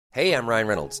Hey, I'm Ryan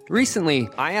Reynolds. Recently,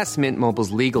 I asked Mint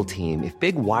Mobile's legal team if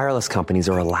big wireless companies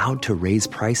are allowed to raise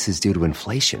prices due to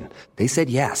inflation. They said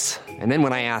yes. And then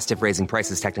when I asked if raising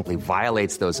prices technically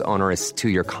violates those onerous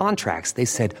two-year contracts, they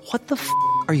said, "What the f***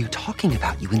 are you talking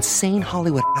about, you insane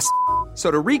Hollywood ass?" So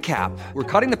to recap, we're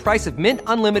cutting the price of Mint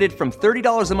Unlimited from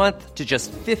 $30 a month to just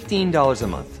 $15 a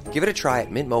month. Give it a try at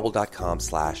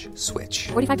mintmobile.com/switch.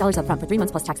 $45 up front for 3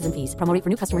 months plus taxes and fees. Promo rate for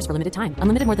new customers for limited time.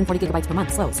 Unlimited more than 40 gigabytes per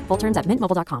month. Slows full terms at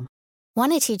mintmobile.com.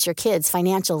 Want to teach your kids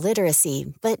financial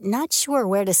literacy, but not sure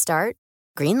where to start?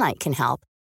 Greenlight can help.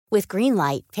 With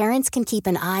Greenlight, parents can keep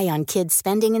an eye on kids'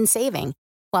 spending and saving,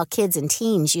 while kids and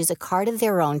teens use a card of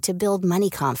their own to build money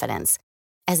confidence.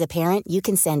 As a parent, you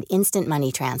can send instant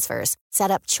money transfers, set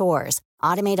up chores,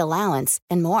 automate allowance,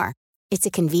 and more. It's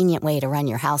a convenient way to run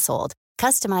your household,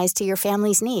 customized to your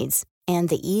family's needs, and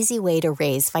the easy way to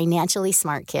raise financially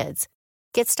smart kids.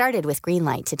 Get started with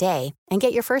Greenlight today and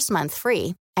get your first month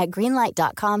free at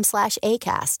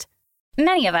greenlight.com/ACAST.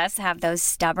 Many of us have those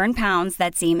stubborn pounds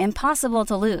that seem impossible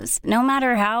to lose, no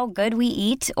matter how good we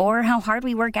eat or how hard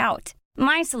we work out.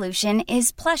 My solution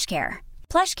is PlushCare.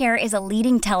 PlushCare is a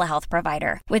leading telehealth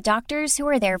provider with doctors who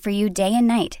are there for you day and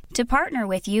night to partner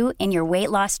with you in your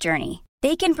weight loss journey.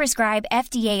 They can prescribe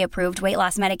FDA-approved weight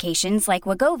loss medications like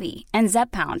Wegovy and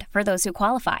Zepbound for those who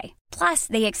qualify. Plus,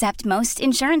 they accept most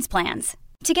insurance plans.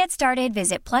 To get started,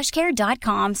 visit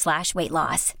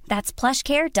plushcare.com/weightloss. That's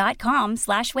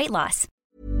plushcare.com/weightloss.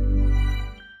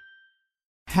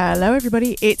 Hello,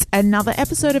 everybody. It's another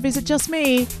episode of Is It Just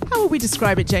Me? How will we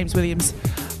describe it, James Williams?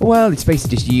 Well, it's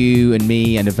basically just you and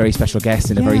me and a very special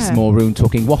guest in a very small room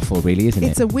talking waffle, really, isn't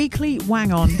it? It's a weekly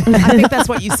wang-on. I think that's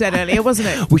what you said earlier, wasn't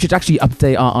it? We should actually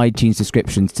update our iTunes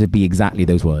descriptions to be exactly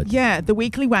those words. Yeah, the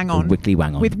weekly wang-on. The weekly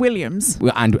wang-on. With Williams.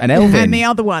 And Elvin. And the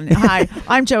other one. Hi,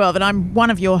 I'm Jo Elvin. I'm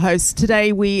one of your hosts.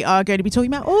 Today we are going to be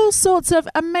talking about all sorts of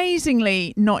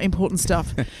amazingly not important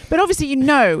stuff. But obviously, you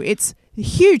know, it's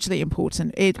hugely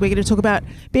important. We're going to talk about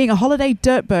being a holiday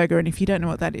dirt burger, and if you don't know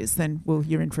what that is, then well,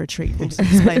 you're in for a treat. We'll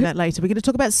explain that later. We're going to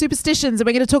talk about superstitions, and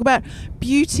we're going to talk about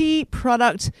beauty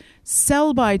product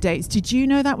sell-by dates. Did you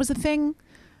know that was a thing?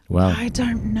 Well, I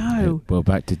don't know. We're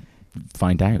about to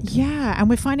find out. Yeah, and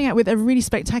we're finding out with a really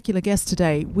spectacular guest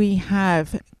today. We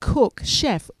have cook,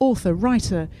 chef, author,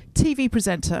 writer, TV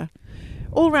presenter,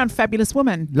 all-round fabulous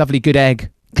woman. Lovely good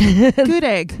egg. Good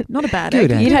egg, not a bad Good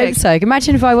egg. egg. You'd hope so.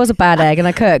 Imagine if I was a bad egg and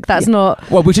I cook. That's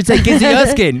not. Well, we should say Gizzy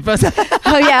Erskine.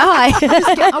 Oh yeah, hi.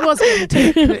 I was going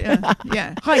to.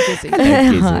 Yeah. Hi, Gizzy.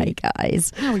 Hi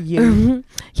guys. How are you?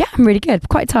 Yeah, I'm really good.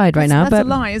 Quite tired right now, That's but a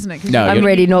lie, isn't it? 'Cause No, I'm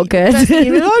really not good. I'm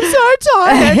so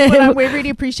tired. Well, we really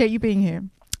appreciate you being here.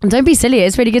 Don't be silly.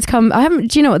 It's really good to come.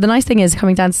 Do you know what the nice thing is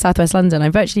coming down to Southwest London? I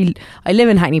live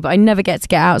in Hackney, but I never get to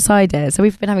get outside it. So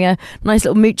we've been having a nice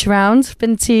little mooch around.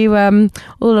 Been to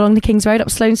all along the King's Road,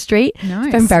 up Sloane Street. Nice.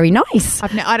 It's been very nice.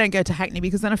 I don't go to Hackney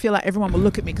because then I feel like everyone will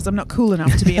look at me because I'm not cool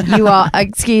enough to be in. You are.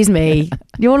 Excuse me.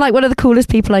 You're like one of the coolest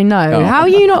people I know. Oh. How are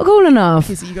you not cool enough?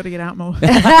 Gizzy, you got to get out more.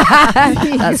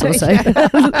 That's also.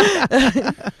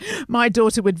 My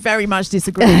daughter would very much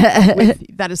disagree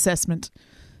with that assessment.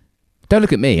 Don't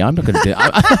look at me. I'm not going to do it.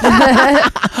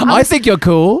 I think you're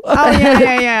cool. Oh,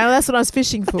 yeah. That's what I was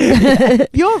fishing for.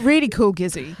 You're really cool,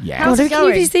 Gizzy. Yeah. How's God, it have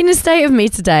going? you seen the state of me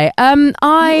today? You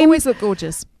always look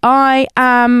gorgeous. I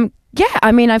am. Yeah,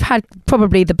 I mean, I've had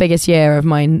probably the biggest year of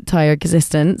my entire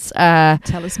existence.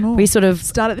 Tell us more. We sort of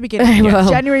Start at the beginning. Well,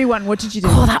 January 1, what did you do?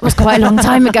 Oh, that was quite a long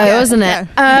time ago, wasn't it?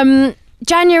 Yeah.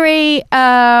 January,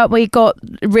 we got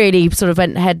really sort of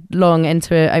went headlong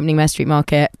into opening Mare Street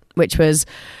Market, which was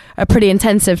a pretty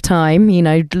intensive time, you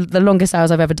know, the longest hours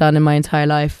I've ever done in my entire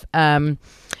life.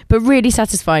 But really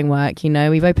satisfying work, you know.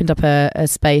 We've opened up a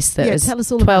space that was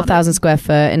 12,000 square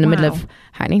foot in the middle of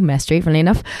Hackney, Mare Street, funnily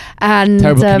enough. And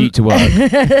terrible commute to work.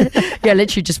 Yeah,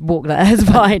 literally just walk there. It's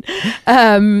fine.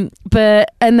 And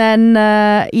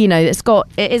then you know,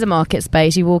 it is a market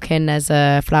space. You walk in, there's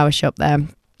a flower shop there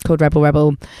called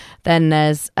Rebel. Then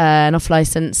there's an off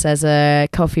license. There's a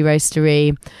coffee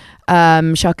roastery,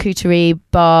 charcuterie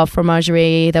bar,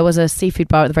 fromagerie. There was a seafood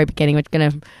bar at the very beginning. We're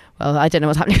gonna. Well, I don't know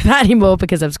what's happening with that anymore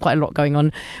because there's quite a lot going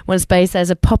on. One space,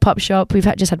 there's a pop-up shop. We've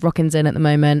just had Rockins in at the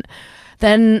moment.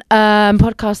 Then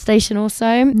podcast station also.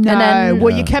 No, and then,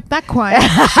 well, you kept that quiet.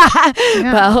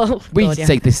 Yeah. Well, We God, yeah.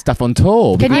 take this stuff on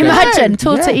tour. Can you imagine?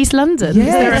 Tour to East London. Is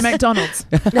there a McDonald's?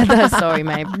 No, sorry,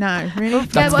 mate. No, really?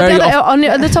 That's well, very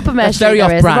on the top of Mare That's Street, very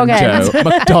there is, off-brand, wrong end. Joe.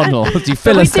 McDonald's, you We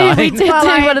philistine. do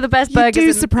one of the best You burgers.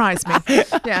 do surprise me.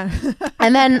 Yeah.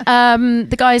 And then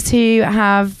the guys who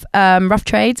have Rough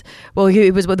Trade,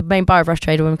 who was the main buyer of Rough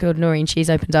Trade, a woman called Noreen, she's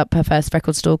opened up her first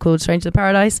record store called Stranger to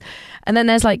Paradise. And then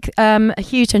there's like A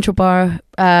huge central bar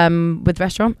with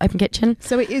restaurant, open kitchen.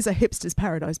 So it is a hipster's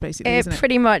paradise, basically, isn't it?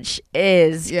 Pretty much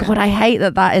is. Yeah. God, I hate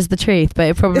that is the truth, but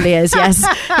it probably is. Yes,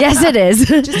 yes, it is.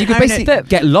 You could basically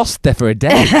get lost there for a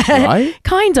day, right?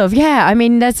 Kind of, yeah. I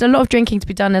mean, there's a lot of drinking to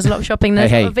be done. There's a lot of shopping.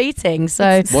 There's a lot of eating. So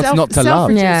it's what's not to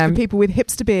love? Yeah, for people with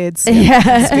hipster beards, yeah,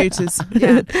 and scooters.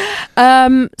 Yeah.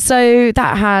 So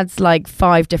that had like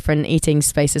 5 different eating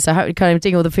spaces. So kind of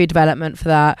doing all the food development for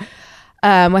that.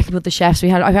 Working with the chefs,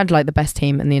 I've had like the best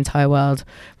team in the entire world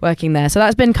working there. So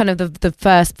that's been kind of the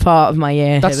first part of my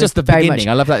year. That's just the beginning.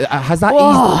 I love that. Has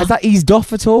that eased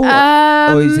off at all,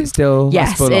 or is it still?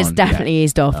 Yes, it's definitely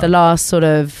eased off. The last sort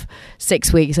of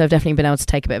 6 weeks, I've definitely been able to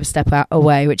take a bit of a step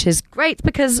away, which is great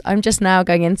because I'm just now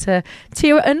going into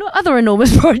 2 other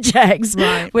enormous projects,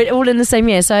 right? We're all in the same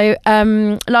year. So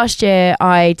last year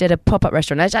I did a pop-up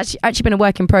restaurant. It's actually been a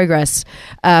work in progress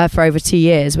for over 2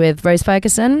 years with Rose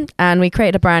Ferguson, and we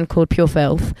created a brand called Pure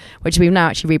Filth, which we've now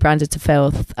actually rebranded to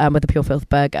Filth with the Pure Filth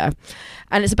burger.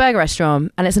 And it's a burger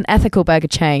restaurant, and it's an ethical burger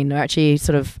chain. We're actually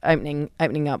sort of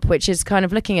opening up, which is kind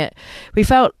of looking at. We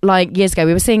felt like years ago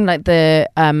we were seeing like the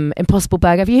Impossible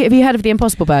Burger. Have you heard of the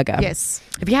Impossible Burger? Yes.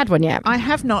 Have you had one yet? I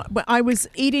have not, but I was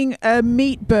eating a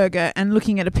meat burger and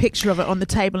looking at a picture of it on the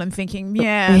table and thinking,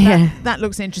 that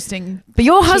looks interesting. But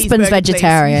your husband's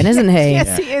vegetarian, isn't he?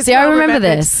 Yes, he is. See, I remember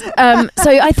this. So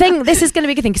I think this is going to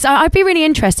be a good thing because I'd be really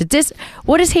interested.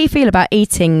 What does he feel about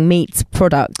eating meat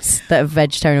products that are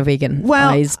vegetarian or vegan? Well,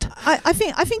 I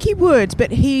think he would, but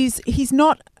he's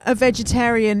not a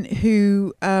vegetarian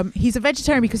who he's a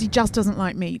vegetarian because he just doesn't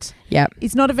like meat. Yeah,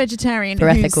 he's not a vegetarian for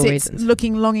who ethical sits reasons,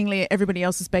 looking longingly at everybody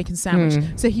else's bacon sandwich.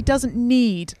 So he doesn't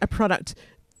need a product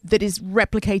that is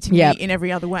replicating meat in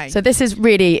every other way. So this is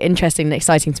really interesting and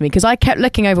exciting to me because I kept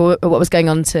looking over what was going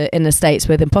on in the States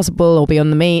with Impossible or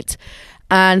Beyond the Meat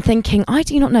and thinking, I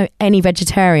do not know any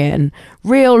vegetarian,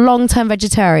 real long-term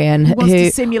vegetarian or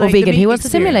vegan who wants to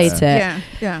simulate it.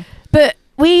 Yeah. But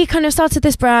we kind of started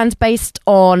this brand based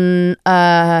on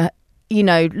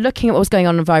looking at what was going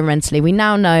on environmentally. We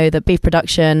now know that beef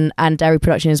production and dairy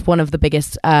production is one of the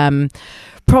biggest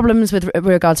problems with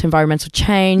regard to environmental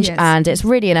change, and it's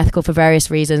really unethical for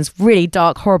various reasons. Really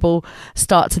dark, horrible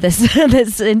start to this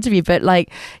this interview, but a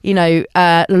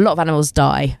lot of animals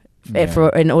die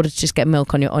in order to just get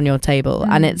milk on your table,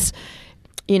 and it's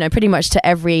pretty much to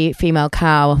every female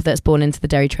cow that's born into the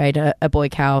dairy trade, a boy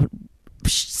cow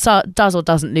does or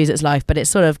doesn't lose its life, but it's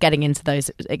sort of getting into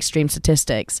those extreme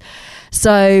statistics.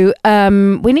 So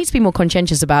we need to be more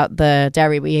conscientious about the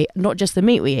dairy we eat, not just the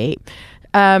meat we eat.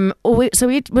 So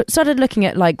we started looking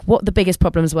at what the biggest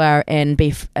problems were in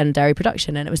beef and dairy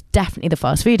production, and it was definitely the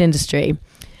fast food industry.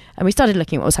 And we started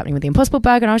looking at what was happening with the Impossible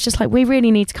Burger, and I was just like, we really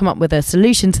need to come up with a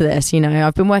solution to this.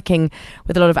 I've been working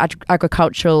with a lot of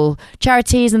agricultural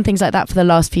charities and things like that for the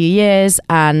last few years,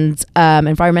 and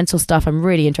environmental stuff. I'm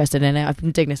really interested in it. I've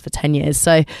been doing this for 10 years.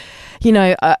 So,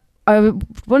 I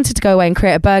wanted to go away and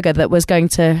create a burger that was going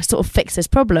to sort of fix this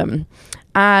problem.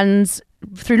 And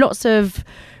through lots of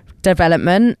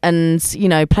development and,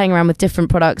 playing around with different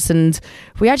products, and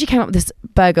we actually came up with this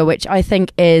burger, which I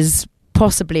think is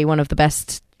possibly one of the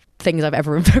best things I've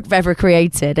ever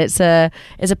created. It's a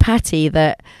patty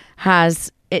that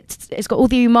has it's got all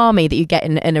the umami that you get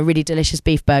in a really delicious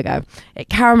beef burger. It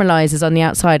caramelizes on the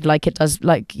outside like it does,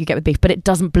 like you get with beef, but it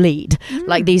doesn't bleed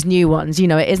like these new ones.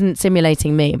 It isn't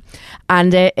simulating meat,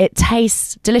 and it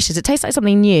tastes delicious. It tastes like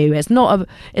something new. It's not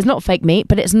fake meat,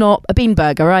 but it's not a bean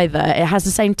burger either. It has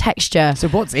the same texture. So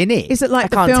what's in it? Is it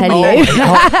like I the can't film? tell you.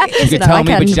 You can tell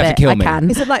me, but you have to kill me.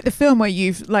 Is it like the film where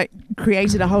you've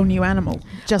created a whole new animal?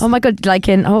 Oh my god!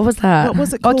 What was that? What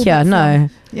was it called? Okja? No.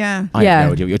 Yeah. I have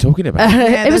no idea what you're talking about.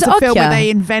 It was a film where Okja. they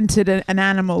invented an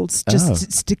animal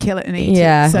just to kill it and eat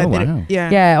Yeah. it. So wow.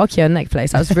 Okja on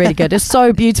Netflix. That was really good. It's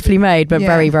so beautifully made, but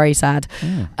very, very sad.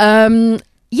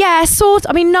 Yeah. Sort.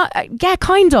 I mean,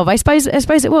 kind of. I suppose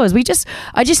it was.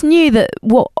 I just knew that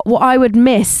what I would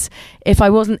miss if I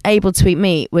wasn't able to eat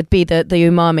meat would be the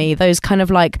umami, those kind of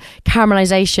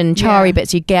caramelization, charry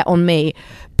bits you get on meat.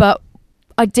 But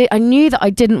I knew that I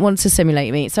didn't want to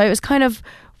simulate meat, so it was kind of.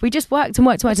 We just worked and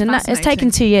it's taken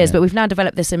 2 years, but we've now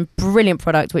developed this brilliant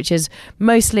product, which is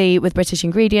mostly with British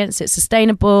ingredients. It's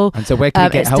sustainable. And so where can we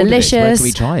get hold delicious. of it? Where can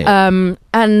we try it?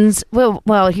 And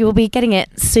well, you'll be getting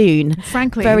it soon.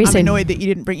 Frankly, very I'm soon. annoyed that you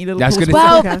didn't bring your little That's portable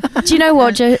gonna burger. Do you know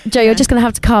what, Joe? You're just going to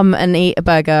have to come and eat a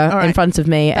burger in front of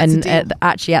me, That's and a deal.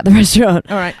 actually at the restaurant.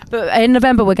 All right. But in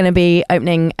November, we're going to be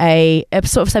opening a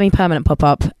sort of semi-permanent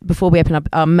pop-up before we open up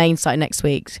our main site next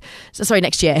year.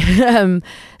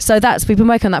 So we've been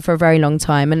working on that for a very long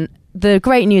time. And the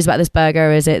great news about this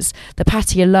burger is the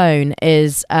patty alone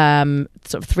is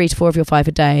sort of 3 to 4 of your 5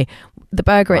 a day. the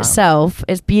burger itself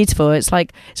is beautiful. It's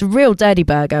like, it's a real dirty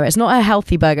burger. It's not a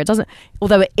healthy burger. It doesn't,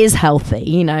 although it is healthy,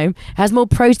 you know, it has more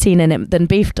protein in it than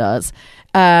beef does.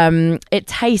 It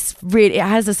tastes really, it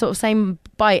has a sort of same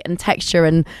bite and texture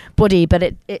and body, but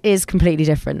it is completely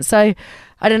different. So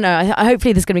I don't know.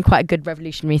 Hopefully there's going to be quite a good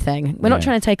revolutionary thing. We're not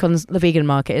trying to take on the vegan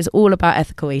market. It's all about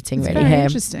ethical eating, really. Very here.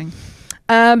 interesting.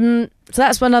 So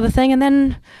that's one other thing. And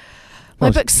then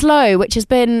my book Slow, which has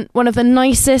been one of the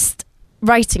nicest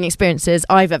writing experiences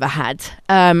I've ever had,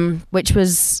 which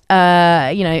was, you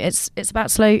know, it's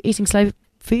about eating slow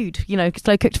food, you know,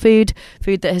 slow cooked food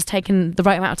that has taken the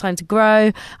right amount of time to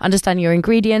grow, understanding your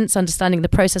ingredients, understanding the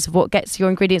process of what gets your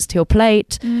ingredients to your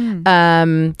plate. So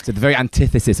the very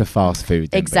antithesis of fast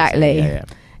food. Then, exactly.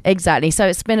 Exactly. So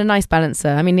it's been a nice balancer.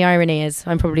 I mean, the irony is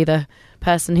I'm probably the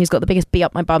person who's got the biggest bee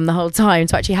up my bum the whole time,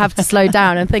 to actually have to slow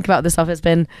down and think about this stuff has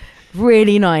been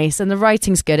really nice. And the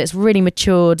writing's good. It's really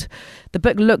matured. The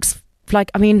book looks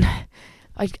like, I mean,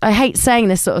 I hate saying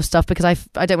this sort of stuff because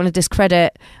I don't want to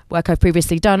discredit work I've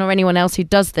previously done or anyone else who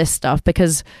does this stuff,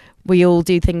 because we all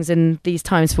do things in these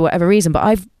times for whatever reason. But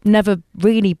I've never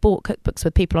really bought cookbooks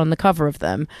with people on the cover of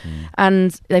them.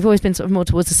 And they've always been sort of more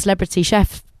towards the celebrity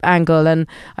chef angle. And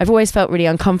I've always felt really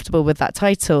uncomfortable with that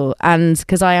title. And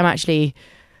because I am actually,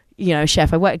 you know, a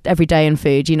chef, I work every day in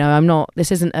food, you know,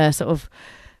 this isn't a sort of,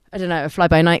 I don't know, a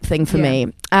fly-by-night thing for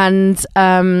me. And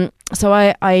so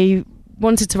I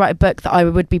wanted to write a book that I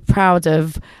would be proud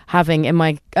of having in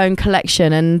my own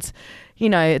collection. And, you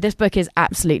know, this book is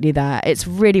absolutely that. It's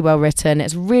really well written.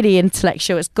 It's really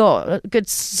intellectual. It's got a good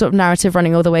sort of narrative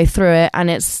running all the way through it. And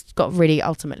it's got really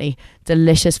ultimately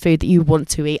delicious food that you want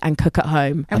to eat and cook at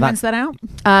home. And when's that out?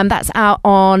 That's out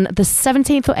on the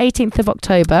 17th or 18th of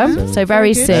October. So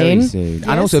very soon. Yes.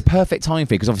 And also perfect time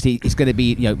for it, because obviously it's going to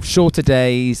be, you know, shorter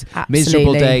days,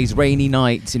 miserable days, rainy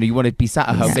nights. You know, you want to be sat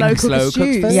at home making slow cooked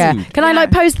food. Yeah. Can I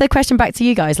pose the question back to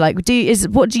you guys? Like, what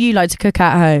do you like to cook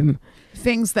at home?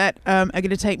 Things that are going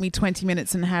to take me 20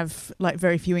 minutes and have like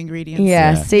very few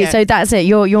ingredients. So that's it.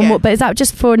 You're more, but is that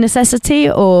just for necessity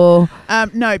or?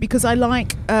 No, because I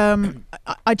like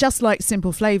I just like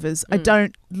simple flavors. I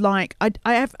don't like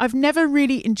I've never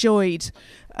really enjoyed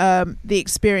the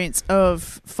experience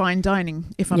of fine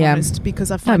dining, if I'm honest,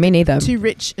 because I find it too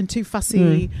rich and too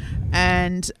fussy,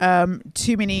 and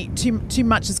too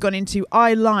much has gone into.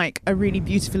 I like a really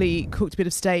beautifully cooked bit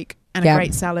of steak and a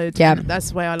great salad. Yeah,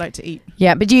 that's the way I like to eat.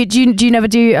 Yeah, but do you never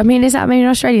do? I mean, is that an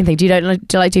Australian thing? Do you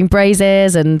like doing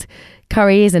braises and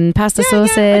curries and pasta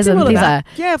sauces and things like that?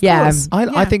 Yeah, of course.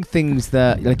 I think things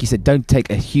that, like you said, don't take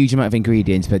a huge amount of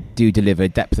ingredients but do deliver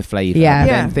depth of flavour. Yeah. And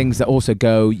then things that also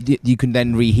go, you can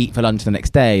then reheat for lunch the next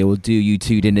day, or do you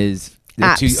 2 dinners.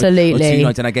 Absolutely. Or 2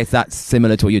 nights, and I guess that's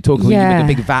similar to what you're talking about. You make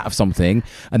a big vat of something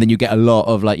and then you get a lot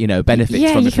of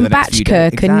benefits from it. You can batch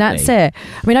cook and that's it.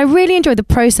 I mean, I really enjoy the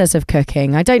process of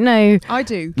cooking. I don't know. I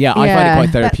do. Yeah, I find it quite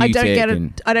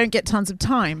therapeutic. I don't get tons of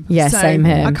time. Yeah, so same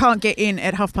here. I can't get in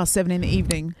at 7:30 in the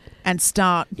evening and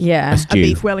start a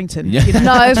beef Wellington. Yeah. You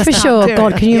know? No, for sure.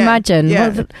 God, can you imagine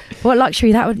what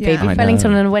luxury that would be? Beef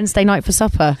Wellington on a Wednesday night for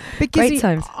supper. But Great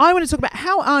times. I want to talk about,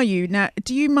 how are you now?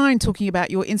 Do you mind talking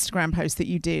about your Instagram post that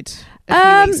you did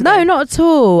a few weeks ago? No, not at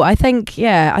all. I think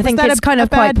it's kind of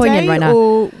quite poignant right now.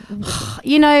 Or?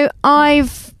 You know,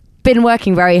 I've been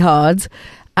working very hard.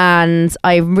 And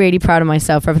I'm really proud of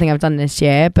myself for everything I've done this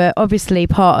year. But obviously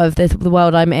part of the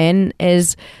world I'm in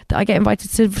is that I get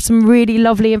invited to some really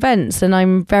lovely events. And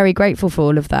I'm very grateful for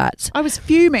all of that. I was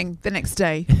fuming the next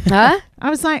day. Huh? I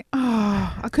was like,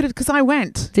 I could have, because I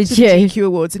went to the GQ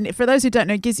Awards. And for those who don't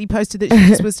know, Gizzy posted that she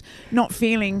just was not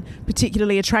feeling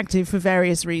particularly attractive for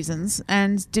various reasons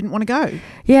and didn't want to go.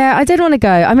 Yeah, I did want to go.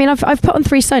 I mean, I've put on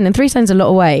 3 stone, and 3 stone's a lot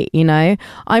of weight, you know.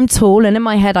 I'm tall, and in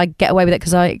my head I get away with it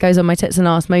because it goes on my tits and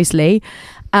arse mostly.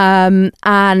 And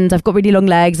I've got really long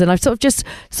legs, and I've sort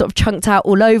of chunked out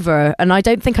all over, and I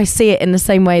don't think I see it in the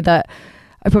same way that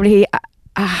I probably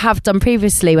have done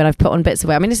previously when I've put on bits of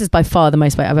weight. I mean, this is by far the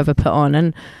most weight I've ever put on,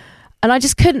 and I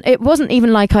just couldn't. It wasn't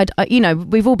even like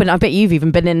we've all been, I bet you've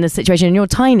even been in the situation, and you're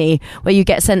tiny, where you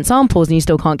get sent samples and you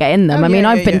still can't get in them.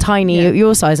 I've been tiny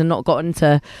your size and not gotten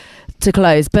to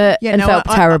clothes, but felt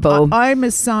terrible. I'm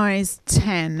a size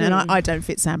 10 and I don't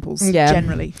fit samples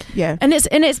generally. Yeah. And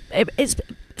it's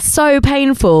so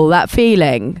painful, that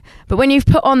feeling. But when you've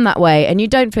put on that weight and you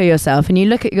don't feel yourself, and you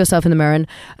look at yourself in the mirror,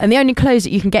 and the only clothes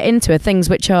that you can get into are things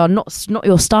which are not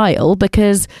your style,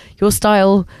 because your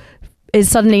style is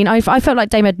suddenly, I felt like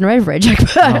Dame Edna Everage.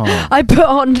 I put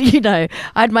on, I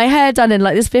had my hair done in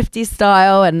like this 50s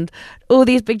style and all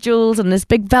these big jewels and this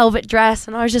big velvet dress,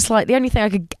 and I was just like, the only thing I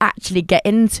could actually get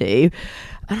into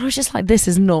And I was just like, this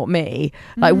is not me.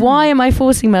 Like, why am I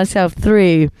forcing myself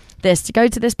through this to go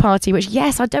to this party, which,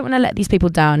 yes, I don't want to let these people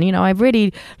down. You know, I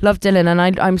really love Dylan,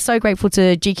 and I'm so grateful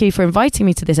to GQ for inviting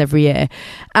me to this every year.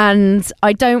 And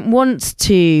I don't want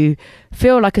to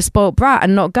feel like a spoilt brat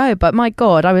and not go. But my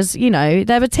God, I was, you know,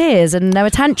 there were tears and there were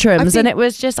tantrums, and it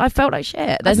was just, I felt like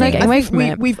shit. There's no getting away from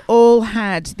it. We've all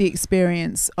had the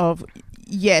experience of,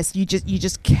 yes, you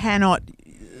just cannot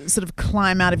sort of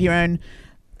climb out of your own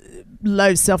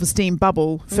low self-esteem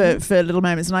bubble for little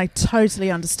moments, and I totally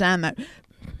understand that.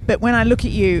 But when I look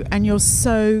at you, and you're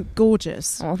so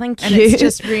gorgeous. Oh, thank you. And it's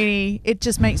just really, it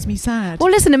just makes me sad. Well,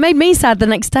 listen, it made me sad the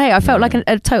next day. I felt like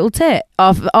a total tit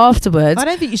afterwards. I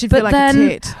don't think you should feel like a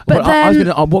tit. But I was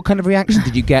gonna, what kind of reaction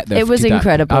did you get though? It was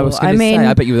incredible. I mean,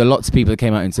 I bet you there were lots of people that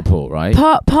came out in support, right?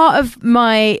 Part of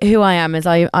who I am is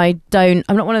I'm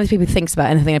not one of those people who thinks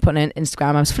about anything I put on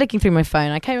Instagram. I was flicking through my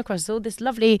phone. I came across all this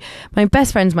lovely, my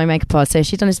best friend's my makeup artist.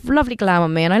 She'd done this lovely glam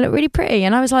on me, and I looked really pretty.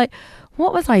 And I was like,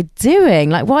 what was I doing?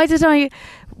 Like, why did I?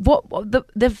 What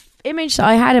the image that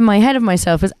I had in my head of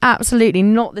myself was absolutely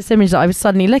not this image that I was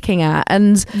suddenly looking at.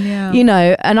 And you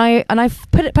know, and I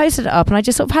posted it up, and I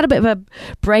just sort of had a bit of a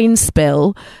brain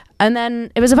spill. And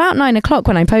then it was about 9 o'clock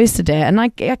when I posted it, and I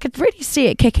could really see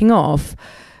it kicking off.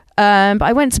 But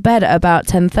I went to bed at about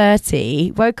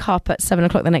 10:30. Woke up at 7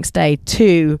 o'clock the next day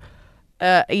to,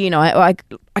 you know, I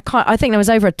think there was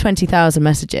over 20,000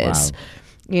 messages. Wow.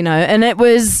 You know, and it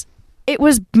was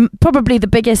probably the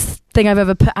biggest thing I've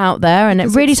ever put out there, and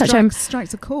because it really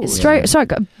strikes a chord.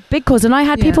 Struck a big cause, and I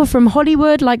had people from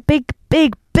Hollywood, like big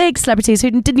celebrities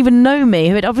who didn't even know me,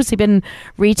 who had obviously been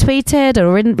retweeted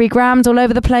or regrammed all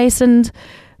over the place, and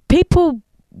people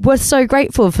were so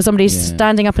grateful for somebody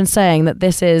standing up and saying that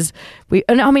this is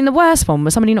and I mean, the worst one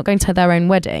was somebody not going to their own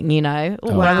wedding, you know.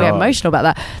 I'm really emotional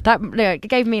about that. It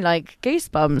gave me like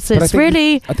goosebumps. But it's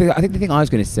really I think the thing I was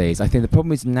going to say is, I think the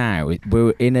problem is now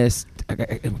we're in a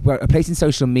place in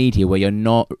social media where you're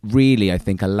not really, I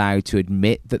think, allowed to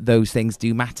admit that those things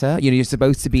do matter. You know, you're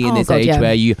supposed to be in this age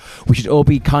where we should all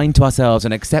be kind to ourselves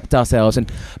and accept ourselves,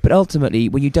 but ultimately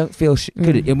when you don't feel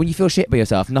good, and when you feel shit by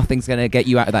yourself, nothing's going to get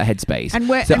you out of that headspace. And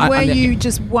were you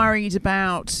just worried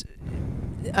about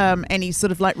any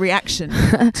sort of like reaction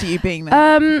to you being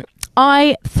there?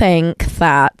 I think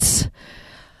that,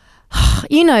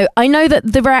 you know, I know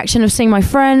that the reaction of seeing my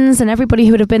friends and everybody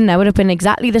who would have been there would have been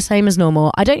exactly the same as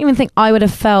normal. I don't even think I would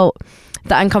have felt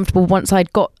that uncomfortable once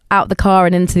I'd got out the car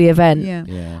and into the event.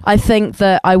 Yeah. I think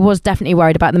that I was definitely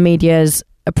worried about the media's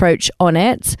approach on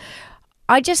it.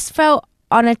 I just felt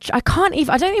I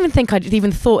don't even think I'd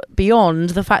even thought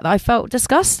beyond the fact that I felt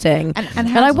disgusting. And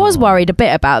I was worried a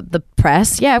bit about the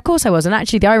press. Yeah, of course I was. And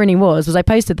actually the irony was I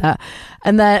posted that,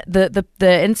 and the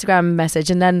Instagram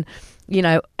message, and then, you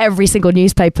know, every single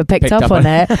newspaper picked up on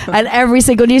it, and every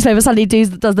single newspaper suddenly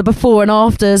does the before and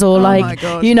afters, or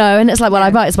you know, and it's like, well, I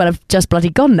might as well have just bloody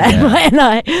gone there,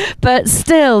 right? But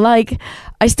still, like,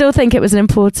 I still think it was an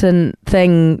important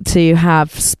thing to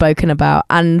have spoken about,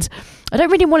 and I don't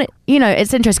really want it, you know,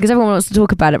 it's interesting because everyone wants to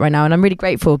talk about it right now, and I'm really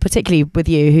grateful, particularly with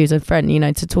you, who's a friend, you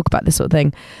know, to talk about this sort of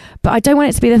thing. But I don't want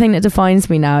it to be the thing that defines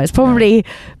me now. It's probably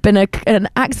been an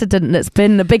accident that's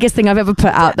been the biggest thing I've ever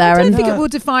put out there. I don't think it will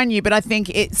define you, but I think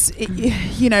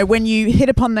you know, when you hit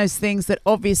upon those things that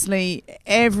obviously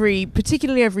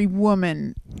particularly every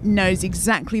woman knows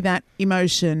exactly that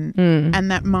emotion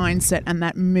and that mindset and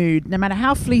that mood, no matter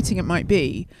how fleeting it might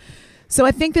be. So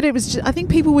I think that I think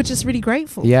people were just really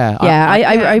grateful. Yeah,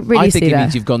 I really see that. I think it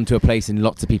means you've gone to a place in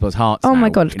lots of people's hearts. Oh my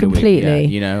God, completely. Yeah,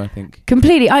 you know, I think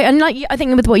completely. I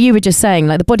think with what you were just saying,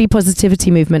 like the body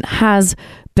positivity movement has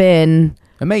been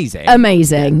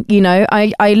amazing. You know,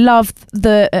 I love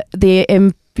the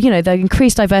you know, the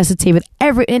increased diversity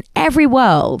in every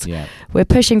world. Yeah. We're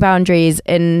pushing boundaries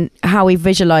in how we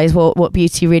visualize what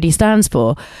beauty really stands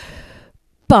for.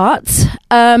 But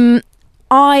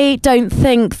I don't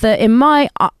think that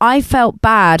I felt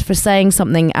bad for saying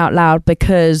something out loud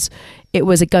because it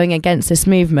was going against this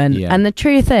movement. Yeah. And the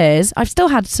truth is, I've still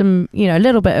had some, you know, a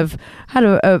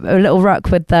little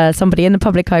ruck with somebody in the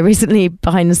public eye recently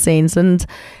behind the scenes, and,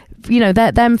 you know,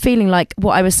 them feeling like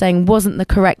what I was saying wasn't the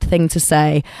correct thing to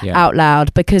say out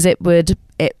loud because and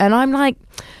I'm like,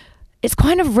 it's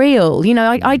kind of real, you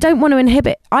know. I don't want to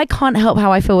inhibit. I can't help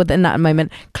how I feel within that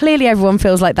moment. Clearly everyone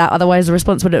feels like that, otherwise the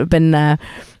response would have been there.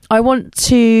 I want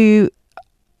to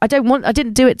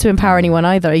didn't do it to empower anyone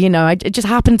either. It just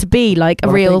happened to be like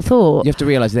a real thought. You have to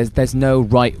realise there's no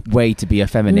right way to be a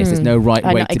feminist. There's no right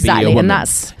way to be a woman. And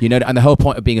that's and the whole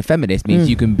point of being a feminist means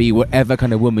you can be whatever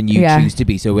kind of woman you choose to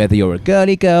be. So whether you're a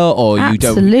girly girl or you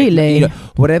don't,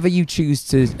 whatever you choose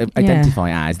to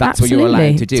identify as, that's what you're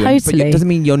allowed to do. Totally. But it doesn't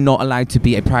mean you're not allowed to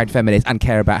be a proud feminist and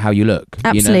care about how you look.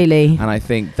 Absolutely. And I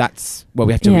think that's what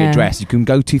we have to readdress. You can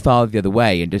go too far the other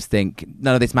way and just think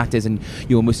none of this matters, and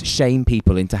you almost shame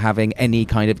people into having any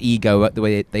kind of ego at the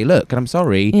way they look. And I'm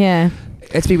sorry. Yeah.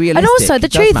 Let's be realistic. And also, the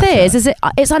truth is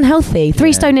it's unhealthy.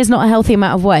 3 stone is not a healthy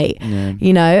amount of weight.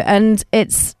 Yeah. And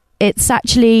it's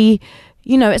actually,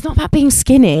 it's not about being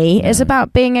skinny. Yeah. It's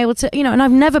about being able to, and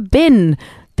I've never been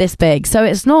this big, so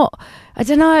it's not. I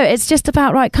don't know. It's just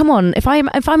about, right, come on. If I'm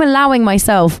allowing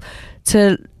myself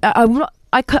to,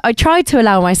 I try to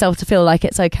allow myself to feel like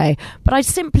it's okay, but I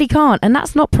simply can't. And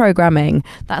that's not programming.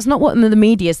 That's not what the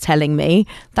media's telling me.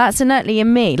 That's innately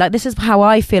in me. Like, this is how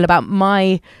I feel about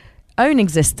my own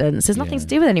existence. There's nothing to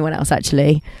do with anyone else,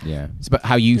 actually. Yeah. It's about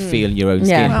how you feel in your own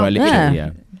skin. Well, literally,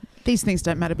 yeah. These things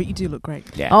don't matter, but you do look great.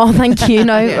 Yeah. Oh, thank you.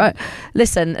 No,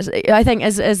 listen, I think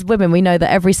as women, we know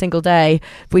that every single day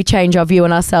we change our view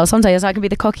on ourselves. Some days I can be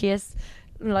the cockiest,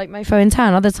 like mofo in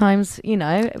town. Other times, we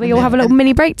all have a little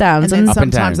mini breakdowns. And then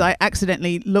sometimes I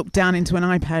accidentally look down into an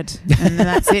iPad, and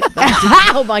that's it.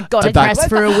 Oh my God! Depressed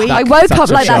for a week. I woke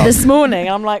up like that this morning.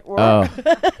 I'm like, whoa. Whoa.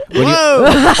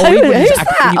 Who's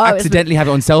that? You accidentally have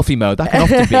it on selfie mode. That can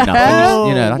often be enough. That's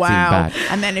even bad.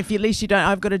 And then if at least you don't,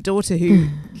 I've got a daughter who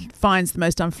finds the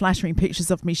most unflattering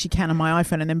pictures of me she can on my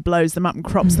iPhone and then blows them up and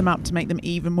crops them up to make them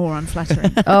even more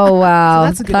unflattering. Oh wow!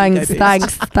 So that's a good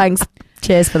Thanks.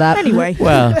 Cheers for that. Anyway,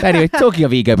 talking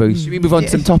of ego boost, should we move on to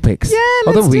some topics? Yeah,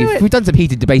 let's do it. We've done some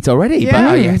heated debates already.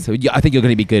 Yeah. So I think you're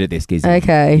going to be good at this, Gizzy.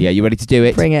 Okay. Yeah, you ready to do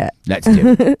it? Bring it. Let's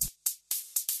do it.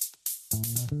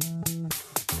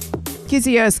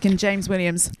 Gizzy Erskine, James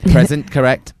Williams. Present,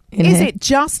 correct. Is it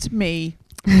just me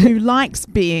who likes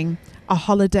being a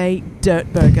holiday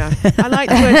dirt burger? I like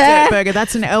the word dirt burger.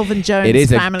 That's an Elvin Jones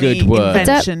family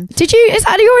invention. Is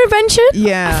that your invention?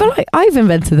 Yeah. I feel like I've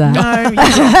invented that.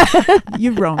 No,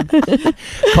 you're wrong.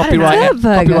 Copyright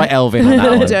Elvin on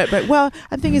that one. Dirt burger. Well,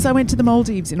 the thing is, I went to the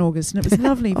Maldives in August and it was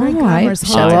lovely. Very glamorous.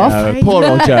 Show off. Poor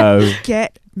old Joe.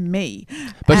 Get me.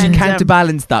 But you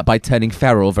counterbalance that by turning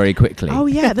feral very quickly. Oh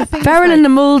yeah, the thing feral in the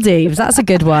Maldives. That's a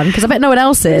good one because I bet no one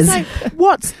else is.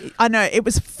 I know it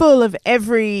was full of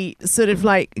every sort of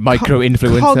like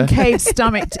micro-influencer, concave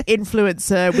stomached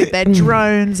influencer with their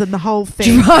drones and the whole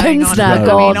thing. Drones now,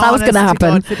 God, that was going to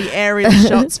happen for the aerial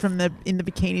shots from in the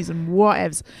bikinis and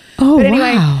whatevs. Oh, but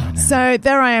anyway, wow. So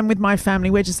there I am with my family.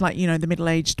 We're just like the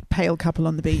middle-aged pale couple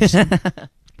on the beach.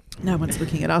 No one's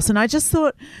looking at us. And I just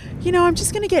thought, I'm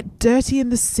just going to get dirty in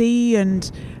the sea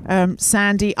and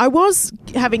sandy. I was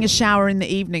having a shower in the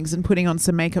evenings and putting on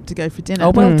some makeup to go for dinner.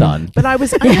 Oh, well done. But I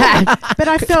was, but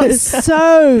I felt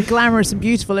so glamorous and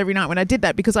beautiful every night when I did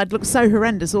that because I'd look so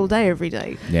horrendous all day, every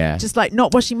day. Yeah. Just like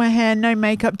not washing my hair, no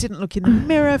makeup, didn't look in the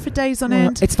mirror for days on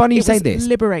end. It's funny you say this.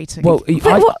 Liberating. Well,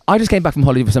 I just came back from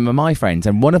holiday with some of my friends,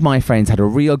 and one of my friends had a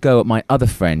real go at my other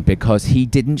friend because he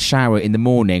didn't shower in the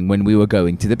morning when we were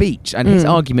going to the beach. And his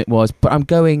argument was, but I'm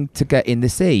going to get in the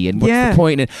sea, and what's the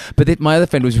point? But my other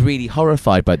friend was really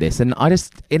horrified by this, and I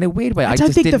just, in a weird way, I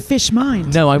don't think the fish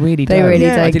mind. No, I really don't. They really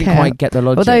don't. I didn't quite get the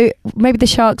logic. Although maybe the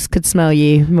sharks could smell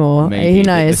you more. Maybe. Who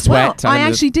knows? Well, I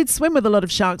actually did swim with a lot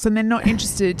of sharks, and they're not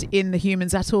interested in the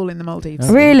humans at all in the Maldives.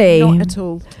 Really? Not at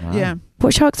all. Wow. Yeah.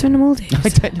 What sharks are in the Maldives? I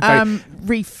don't know.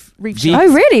 Reef sharks.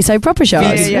 Oh, really? So proper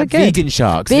sharks? Yeah. Vegan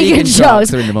sharks. Vegan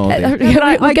sharks are in the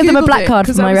Maldives. We'll give them a black card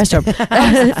for my restaurant.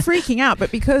 I was freaking out, but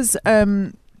because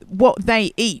what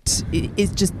they eat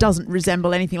just doesn't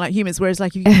resemble anything like humans. Whereas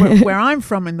like where I'm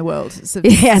from in the world, so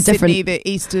Sydney, different. The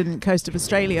eastern coast of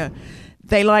Australia,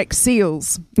 they like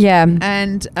seals. Yeah.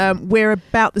 And we're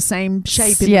about the same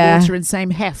shape in the water and same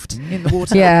heft in the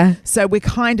water. Yeah. So we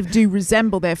kind of do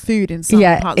resemble their food in some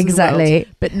parts of the world,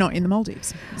 but not in the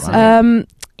Maldives. So.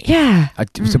 Yeah.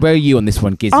 So where are you on this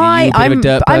one, Gizzy? I'm a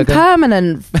dirt burger?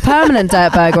 I'm permanent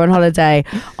dirt burger on holiday.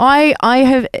 I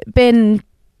have been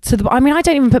I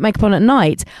don't even put makeup on at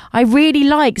night. I really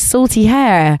like salty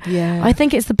hair. Yeah. I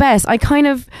think it's the best.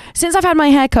 Since I've had my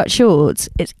hair cut short,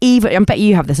 it's even, I bet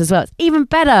you have this as well, it's even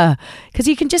better because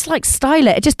you can just like style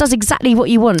it. It just does exactly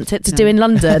what you want it to do in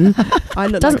London. I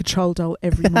look like a troll doll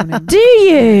every morning. Do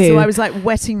you? So I was like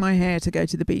wetting my hair to go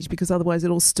to the beach because otherwise it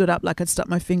all stood up like I'd stuck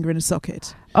my finger in a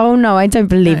socket. Oh no, I don't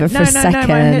believe it for a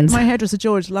second. No, my hairdresser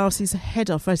George laughs his head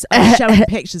off. I was showing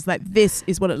pictures like this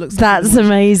is what it looks like. That's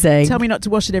amazing. Tell me not to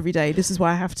wash it every day. This is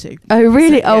why I have to. Oh,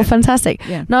 really? So, Oh, fantastic.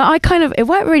 Yeah. No, it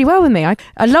worked really well with me. I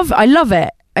love it.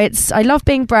 I love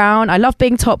being brown. I love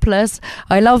being topless.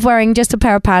 I love wearing just a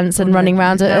pair of pants and running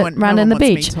around in the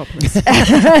beach.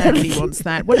 Nobody wants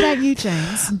that. What about you,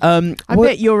 James? I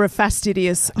bet you're a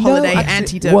fastidious holiday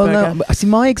anti-dirt burger. No, see,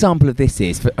 my example of this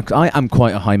is I am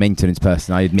quite a high maintenance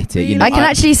person. I admit it. You know, I can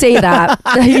actually see that.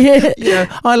 You know,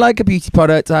 I like a beauty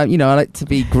product. I like to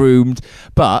be groomed,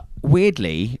 but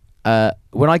weirdly.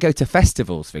 When I go to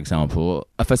festivals, for example,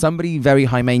 for somebody very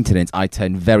high maintenance, I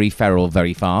turn very feral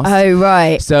very fast. Oh,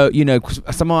 right. So,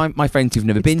 some of my friends who've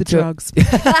never been the to drugs.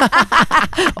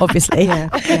 Obviously.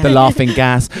 The laughing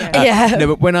gas. Yeah.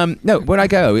 No, but when I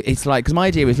go, it's like, because my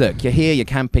idea is, look, you're here, you're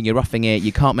camping, you're roughing it,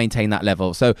 you can't maintain that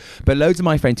level. So, but loads of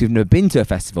my friends who've never been to a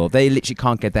festival, they literally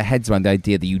can't get their heads around the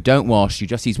idea that you don't wash, you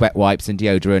just use wet wipes and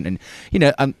deodorant, and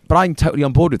but I'm totally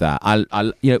on board with that.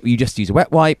 You just use a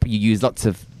wet wipe, you use lots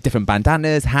of different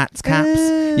bandanas, hats, caps.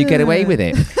 You get away with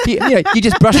it. You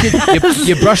just brush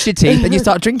you brush your teeth and you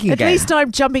start drinking again. At least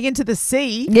I'm jumping into the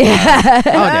sea. Yeah.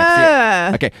 Oh, no,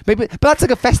 yeah. Okay, but that's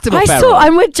like a festival.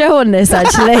 I'm with Joe on this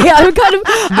actually. I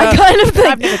kind of think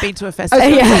I've never been to a festival.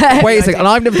 Wait a second, and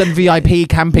I've never done VIP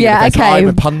camping. Yeah, okay. I'm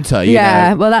a punter. You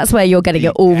know. Well, that's where you're getting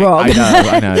it all wrong. I know.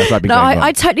 That's why I've been going wrong.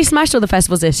 I totally smashed all the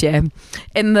festivals this year.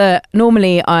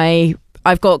 Normally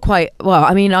I've got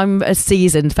I'm a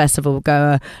seasoned festival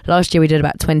goer. Last year we did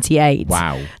about 28.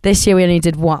 Wow. This year we only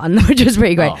did one, which was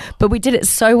really great. Oh. But we did it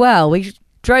so well. We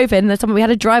drove in. We had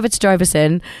a driver to drive us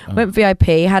in. Went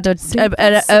VIP. Had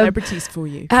celebrities for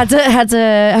you. Had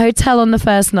a hotel on the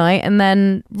first night, and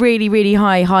then really, really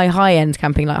high end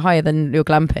camping, like higher than your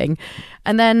glamping.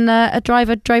 And then a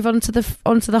driver drove onto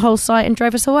the whole site and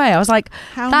drove us away. I was like,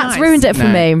 that's ruined it for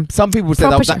me. Some people say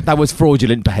that was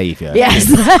fraudulent behaviour. Yes,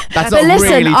 that's but not listen,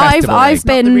 really festival. I've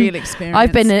been the real experience.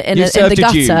 I've been in the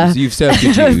gutter. You've served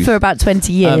your dues for about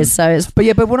 20 years.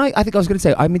 But when I think I was going to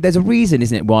say, I mean, there's a reason,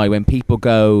 isn't it, why when people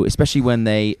go, especially when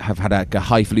they have had a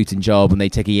highfalutin job and they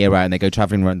take a year out and they go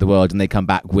travelling around the world and they come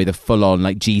back with a full-on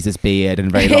like Jesus beard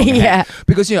and very long hair.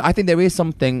 Because I think there is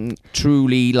something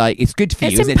truly it's good for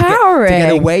you. It's empowering to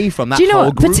get away from that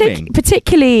whole grooming.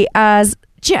 Particularly as.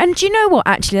 Do you know what,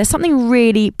 actually, there's something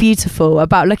really beautiful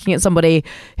about looking at somebody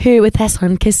who, with their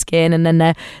sun-kissed skin and then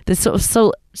the sort of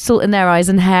salt in their eyes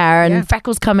and hair and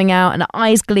freckles coming out and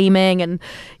eyes gleaming and,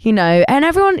 and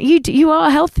everyone, you are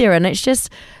healthier, and it's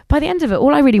just, by the end of it,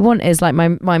 all I really want is like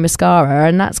my mascara,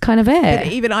 and that's kind of it. But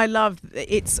even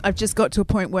I've just got to a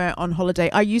point where on holiday,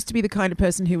 I used to be the kind of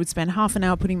person who would spend half an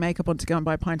hour putting makeup on to go and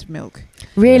buy a pint of milk.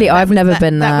 Really? I've never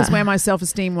been that. That was where my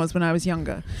self-esteem was when I was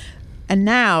younger. And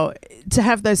now, to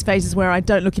have those phases where I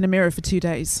don't look in a mirror for 2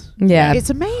 days. Yeah. It's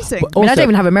amazing. I don't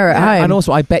even have a mirror at home. And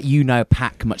also, I bet you now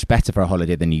pack much better for a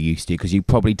holiday than you used to, because you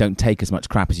probably don't take as much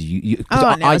crap as you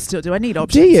I still do. I need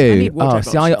options. Do you? I need wardrobe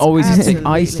options. I always Absolutely.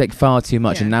 I used to take far too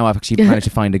much, and now I've actually managed to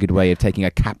find a good way of taking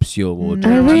a capsule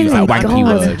wardrobe. Oh, really? Use that wanky I'm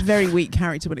a word. very weak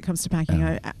character when it comes to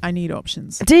packing. I need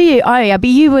options. Do you? Oh yeah, but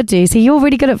you would do. See, you're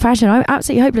really good at fashion. I'm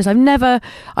absolutely hopeless. I'm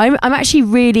actually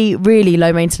really, really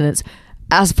low maintenance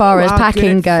as far as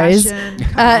packing goes.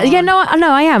 I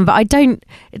am, but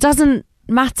it doesn't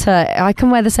matter. I can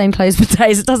wear the same clothes for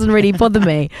days. It doesn't really bother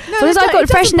me. No, as long as I've got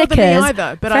fresh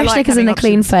knickers, fresh knickers and a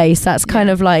clean face, that's kind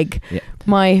of like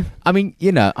my. I mean,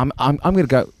 I'm going to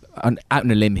go out on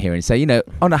a limb here and say,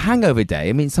 on a hangover day,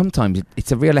 I mean, sometimes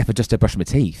it's a real effort just to brush my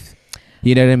teeth.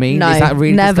 You know what I mean? No, is that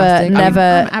really disgusting? never.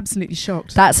 I'm absolutely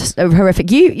shocked. That's horrific.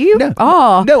 You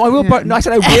are. No, I will. No, I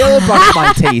said I will brush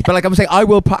my teeth, but I'm saying I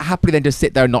will happily then just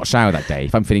sit there and not shower that day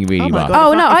if I'm feeling really well.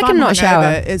 God, I cannot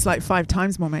shower. It's like 5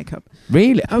 times more makeup.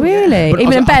 Really? Oh, really? But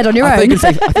even in bed on your own? I think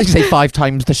you say 5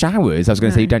 times the showers. I was going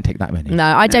to say you don't take that many. No,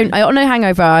 I don't. On no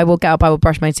hangover, I will get up, I will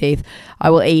brush my teeth, I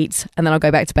will eat, and then I'll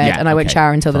go back to bed, and I won't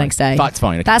shower until the next day. That's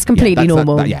fine. Okay. That's completely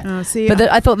normal. But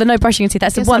I thought the no brushing your teeth,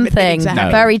 that's the one thing.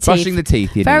 Very teeth. Brushing the teeth.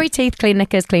 Very teeth, clean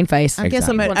knickers, clean face. I guess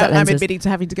I'm admitting to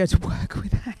having to go to work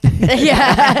with that.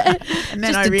 Yeah. And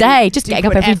then just getting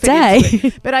up every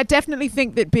day. But I definitely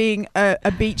think that being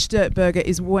a beach dirt burger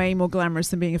is way more glamorous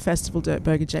than being a festival dirt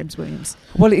burger, James Williams.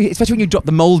 Well, especially when you drop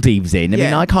the Maldives in. I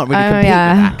mean, I can't really compete with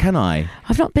that, can I?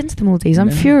 I've not been to the Maldives.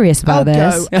 I'm furious about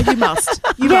this. Go. You must.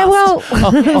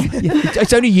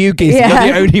 It's only you, Gizzy.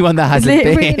 You're the only one that hasn't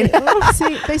been.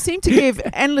 See, they seem to give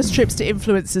endless trips to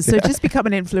influencers, so just become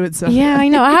an influencer. Yeah, I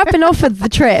know. I have been offered the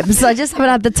trips. I just haven't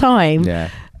had the time. Yeah.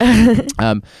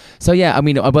 So yeah, I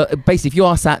mean, well, basically, if you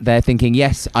are sat there thinking,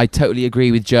 yes, I totally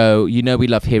agree with Joe, you know we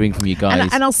love hearing from you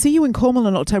guys. And I'll see you in Cornwall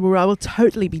in October, where I will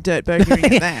totally be dirt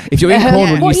burgering there. If you're in Cornwall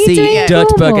and you see Dirt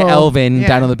Burger Elvin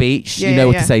down on the beach, you know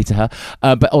what to say to her.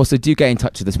 But also do get in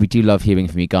touch with us. We do love hearing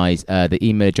from you guys. The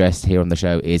email address here on the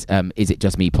show is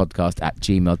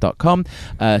isitjustmepodcast@gmail.com.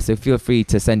 So feel free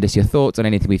to send us your thoughts on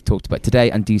anything we've talked about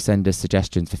today, and do send us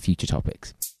suggestions for future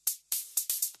topics.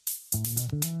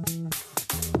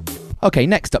 Okay,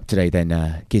 next up today then,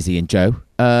 Gizzy and Joe.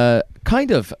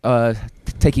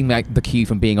 Taking the cue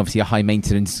from being obviously a high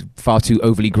maintenance, far too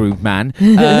overly groomed man.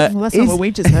 Well, that's not what we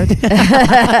just heard.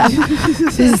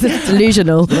 This is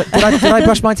delusional. Did I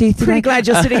brush my teeth today? Pretty glad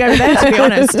you're sitting over there, to be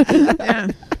honest.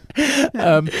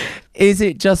 Yeah. Is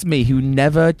it just me who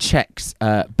never checks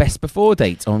best before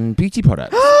dates on beauty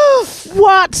products?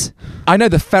 What? I know,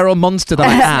 the feral monster that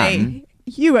I am.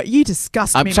 You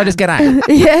disgust me. Should I just get out?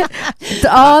 Yeah.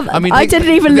 I didn't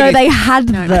even know they had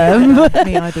them.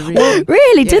 Me either, really.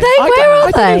 Really? Do they? Where are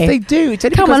I don't know if they do.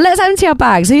 Come on, let's empty our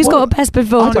bags. Who's got a best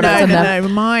before product?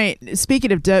 No.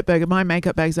 Speaking of Dirt Burger, my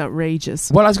makeup bag's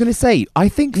outrageous. Well, I was going to say, I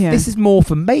think this is more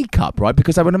for makeup, right?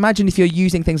 Because I would imagine if you're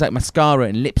using things like mascara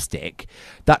and lipstick,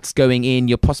 that's going in,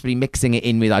 you're possibly mixing it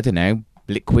in with, I don't know,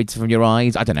 liquids from your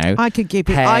eyes. I don't know. I can keep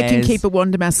a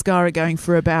Wonder mascara going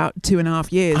for about 2.5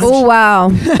 years. Oh wow!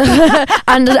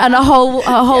 and a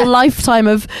whole lifetime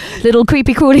of little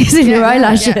creepy crawlies in your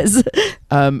eyelashes.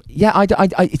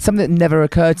 It's something that never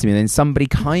occurred to me. And then somebody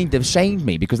kind of shamed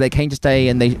me because they came to stay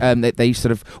and they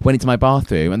sort of went into my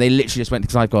bathroom and they literally just went,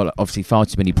 because I've got obviously far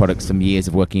too many products from years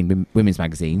of working in women's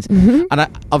magazines, and I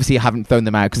obviously haven't thrown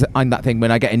them out because I'm that thing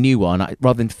when I get a new one,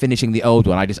 rather than finishing the old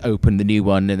one, I just open the new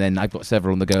one and then I've got several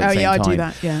on the go at the same time. I do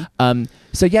that. Yeah.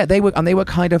 So yeah, they were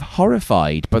kind of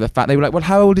horrified by the fact they were like, "Well,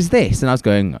 how old is this?" And I was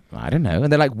going, "I don't know."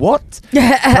 And they're like, "What?"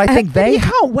 But I think you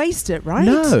can't waste it, right?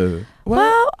 No.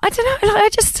 Well, I don't know.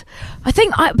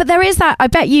 But there is that. I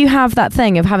bet you have that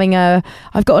thing of having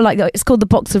I've got it's called the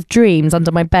box of dreams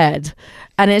under my bed,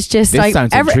 and it's just this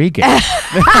sounds intriguing.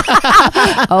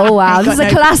 Oh wow, this is a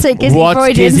classic.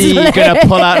 What's Gizzy going to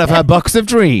pull out of her box of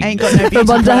dreams? Ain't got no beauty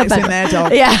products in there,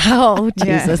 dog. Yeah. Oh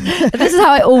Jesus. This is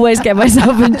how I always get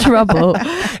myself in trouble.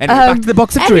 And back to the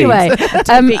box of dreams.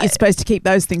 Anyway, you're supposed to keep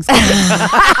those things going.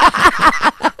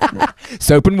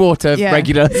 Soap and water,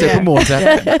 regular soap and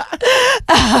water.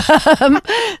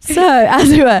 So as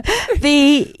we were,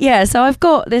 so I've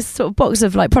got this sort of box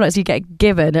of products you get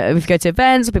given if you go to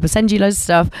events or people send you loads of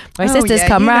stuff. My sisters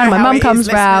come round, my mum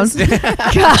comes round.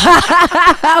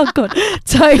 Oh god,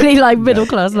 totally middle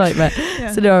class nightmare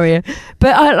scenario.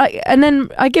 But and then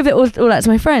I give it all that to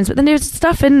my friends. But then there's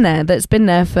stuff in there that's been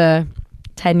there for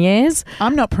 10 years.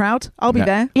 I'm not proud. I'll be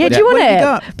there. Yeah, do you want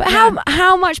it? But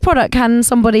how much product can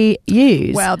somebody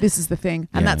use? Well, this is the thing.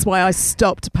 And that's why I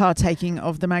stopped partaking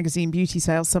of the magazine beauty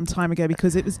sales some time ago,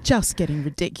 because it was just getting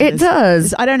ridiculous. It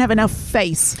does. I don't have enough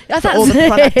face for all the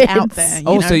product out there.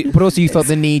 But also you felt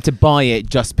the need to buy it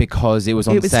just because it was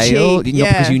on sale, cheap, not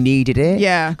because you needed it.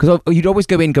 Yeah. Because you'd always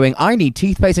go in going, I need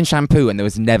toothpaste and shampoo, and there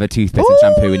was never toothpaste and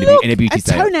shampoo in a beauty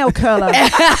sale. Toenail curler.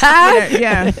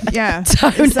 Yeah.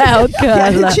 Toenail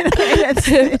curler.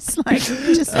 It's like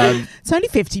just it's only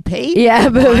 50p. Yeah,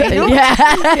 but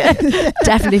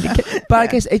definitely. But I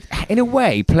guess in a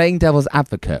way, playing devil's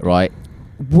advocate, right?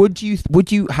 Would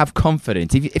you have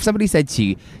confidence if somebody said to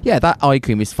you, yeah, that eye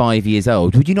cream is 5 years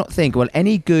old? Would you not think, well,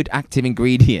 any good active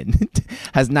ingredient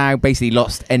has now basically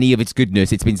lost any of its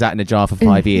goodness? It's been sat in a jar for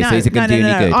 5 years, so is it going to do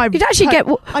any good? You'd actually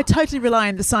I totally rely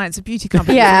on the science of beauty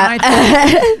companies. Yeah,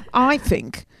 I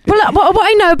think. Well, what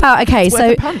I know about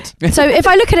so if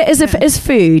I look at it as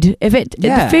food,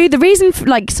 the food, the reason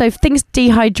so things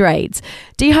dehydrate.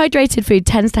 Dehydrated food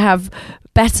tends to have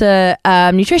better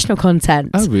nutritional content.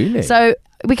 Oh, really? So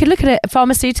we could look at it.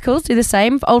 Pharmaceuticals do the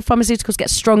same. Old pharmaceuticals get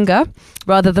stronger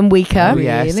rather than weaker. Oh,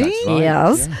 yes, really? That's right.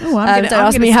 Yes. Yeah. Oh, don't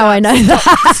ask me how I know that.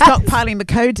 Stockpiling the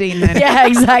codeine then. Yeah,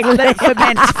 exactly. Let it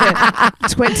ferment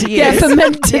for 20 years. Yeah,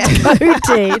 fermented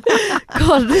codeine.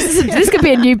 God, this could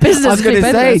be a new business. I was going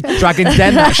to say, Dragon's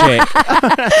Den, that shit.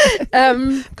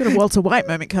 Got a Walter White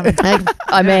moment coming.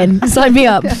 I'm in. Sign me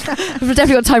up. I've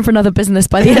definitely got time for another business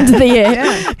by the end of the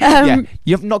year.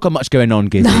 You've not got much going on,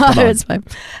 Gizzy. No, it's fine.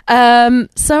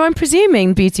 So I'm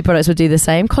presuming beauty products will do the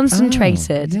same.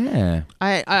 Concentrated. Yeah.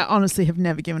 I honestly have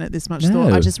never given it this much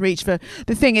thought. I just reach for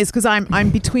the thing is because I'm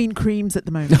between creams at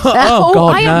the moment.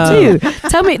 God, I am too.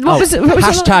 Tell me what was it?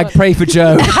 Hashtag pray for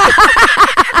Joe.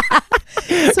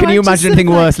 Can you imagine anything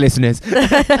worse, listeners?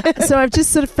 So I've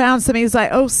just sort of found something. It's like,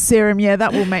 oh, serum, yeah,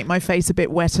 that will make my face a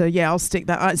bit wetter. Yeah, I'll stick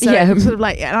that. So I'm sort of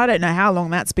like, and I don't know how long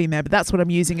that's been there, but that's what I'm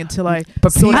using until I.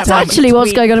 But that's actually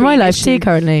what's going on in my life too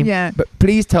currently. Yeah. But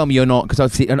please tell me you're not, because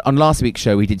obviously on last week's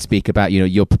show we did speak about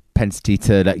your propensity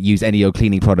to use any old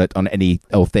cleaning product on any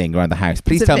old thing around the house.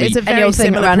 Please tell me. It's a very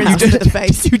similar principle to the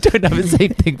face. You don't have the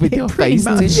same thing with your face.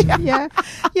 Yeah.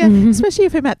 Especially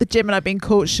if I'm at the gym and I've been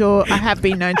caught short. I have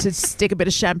been known to stick a bit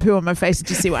of shampoo on my face and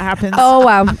just see what happens. Oh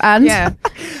wow! And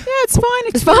it's fine.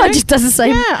 It's fine. It just does the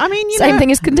same. Yeah, I mean, same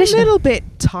thing as conditioner. A little bit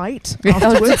tight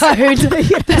afterwards.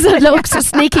 There's a little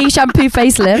sneaky shampoo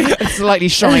facelift. It's slightly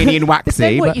shiny and waxy. But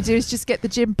then what you do is just get the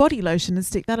gym body lotion and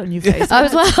stick that on your face.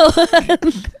 As well.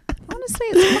 Honestly,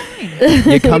 it's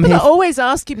fine. You come People here. are always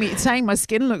asking me, saying my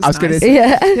skin looks nice.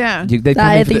 Yeah. You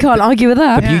can't argue with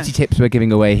that. The beauty tips we're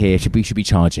giving away here should be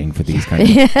charging for these kind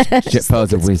of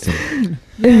pearls of wisdom.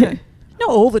 Not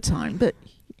all the time, but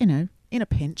in a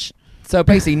pinch. So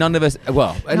basically, none of us.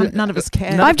 Well, none of us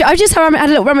care. I've just had a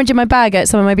little rummage in my bag at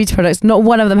some of my beauty products. Not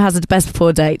one of them has a best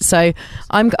before date. So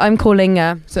I'm calling.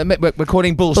 So we're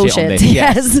calling bullshit on this.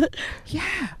 Yes.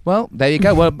 Yeah. Well, there you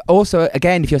go. Well, also,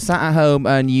 again, if you're sat at home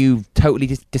and you totally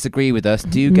disagree with us,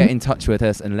 do get in touch with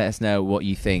us and let us know what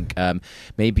you think.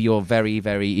 Maybe you're very,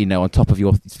 very, on top of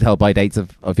your sell-by dates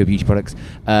of your beauty products.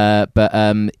 But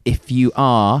if you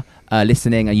are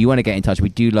listening and you want to get in touch, we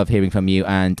do love hearing from you.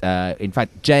 And in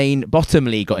fact, Jane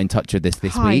Bottomley got in touch with us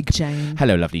this week. Hi, Jane.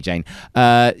 Hello, lovely Jane.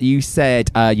 You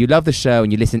said you love the show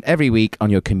and you listen every week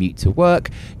on your commute to work.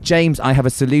 James, I have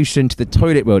a solution to the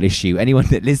toilet roll issue. Anyone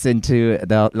that listened to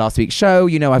the last week's show,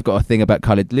 I've got a thing about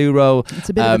coloured loo roll. It's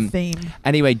a bit of a theme.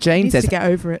 Anyway, Jane says to get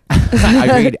over it.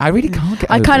 I really can't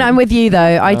get over it. I'm with you though.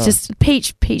 I just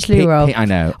peach loo roll. I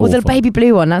know. Or the baby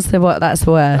blue one. That's the worst.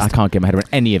 I can't get my head around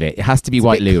any of it. It has to be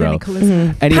white loo roll.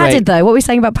 Anyway, padded though. What were we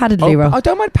saying about padded loo roll? I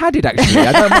don't mind padded actually.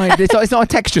 I don't mind. It's not a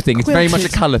texture thing. It's very much a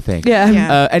colour thing.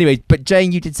 Yeah. Anyway, but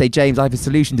Jane, you did say, James, I have a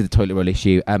solution to the toilet roll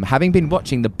issue. Having been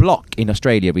watching The Block in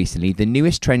Australia recently, the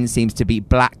newest trend seems to be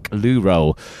black loo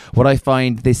roll. While I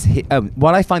find this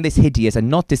hideous and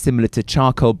not dissimilar to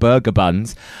charcoal burger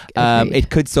buns, it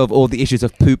could solve all the issues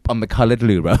of poop on the coloured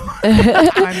loo roll.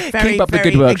 I'm very, Keep up the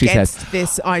very good work, she against says.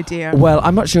 this idea. Well,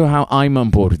 I'm not sure how I'm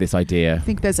on board with this idea. I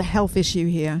think there's a health issue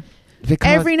here.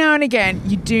 Every now and again,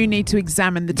 you do need to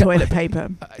examine the toilet paper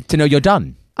to know you're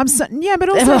done. But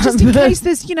also just in case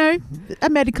there's, a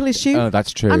medical issue. Oh,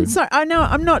 that's true. I'm sorry. I know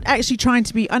I'm not actually trying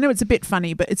to be. I know it's a bit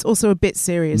funny, but it's also a bit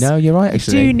serious. No, you're right.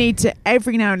 Actually, you do need to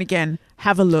every now and again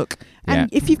have a look.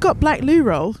 And if you've got black loo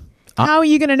roll, how are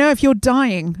you going to know if you're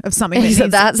dying of something?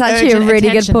 That's actually a really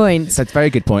good point. That's a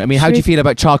very good point. I mean, how do you feel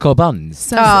about charcoal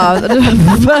buns? Like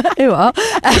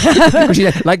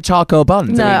charcoal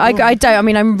buns? No, I don't. I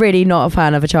mean, I'm really not a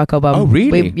fan of a charcoal bun. Oh,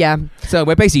 really? Yeah. So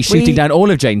we're basically shooting down all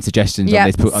of Jane's suggestions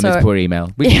on this poor email.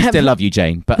 We still love you,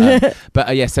 Jane. But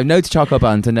yeah, so no to charcoal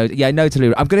buns and no to loo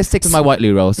roll. I'm going to stick with my white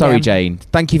loo roll. Sorry, Jane.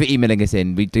 Thank you for emailing us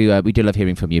in. We do love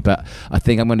hearing from you. But I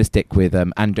think I'm going to stick with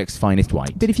Andrex Finest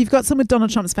White. But if you've got some with Donald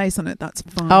Trump's face on it, that's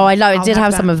fine. Oh, I know. It did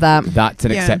have some of that. That's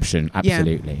an exception.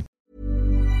 Absolutely.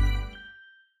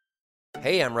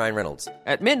 Hey, I'm Ryan Reynolds.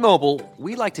 At Mint Mobile,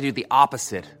 we like to do the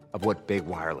opposite of what Big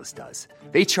Wireless does.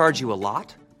 They charge you a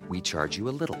lot. We charge you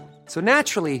a little. So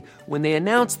naturally, when they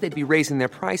announced they'd be raising their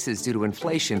prices due to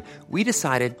inflation, we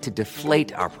decided to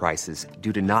deflate our prices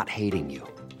due to not hating you.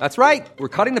 That's right. We're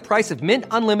cutting the price of Mint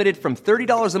Unlimited from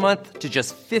 $30 a month to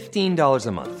just $15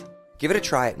 a month. Give it a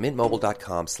try at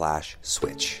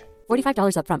mintmobile.com/switch.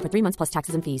 $45 up front for 3 months plus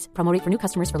taxes and fees. Promo rate for new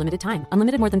customers for limited time.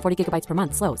 Unlimited more than 40 gigabytes per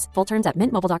month. Slows full terms at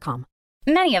mintmobile.com.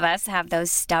 Many of us have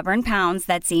those stubborn pounds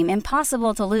that seem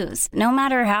impossible to lose, no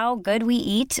matter how good we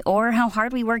eat or how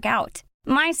hard we work out.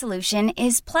 My solution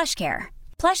is PlushCare.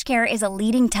 PlushCare is a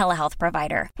leading telehealth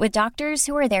provider with doctors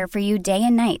who are there for you day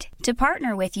and night to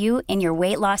partner with you in your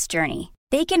weight loss journey.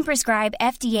 They can prescribe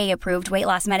FDA-approved weight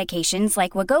loss medications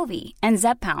like Wegovy and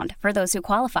Zepbound for those who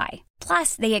qualify.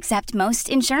 Plus, they accept most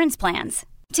insurance plans.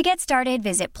 To get started,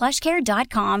 visit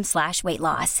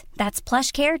plushcare.com/weightloss. That's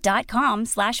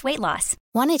plushcare.com/weightloss.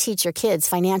 Want to teach your kids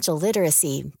financial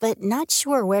literacy, but not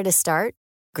sure where to start?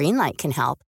 Greenlight can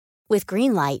help. With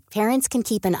Greenlight, parents can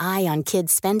keep an eye on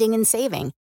kids' spending and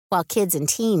saving, while kids and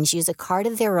teens use a card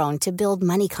of their own to build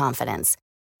money confidence.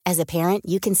 As a parent,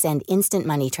 you can send instant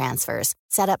money transfers,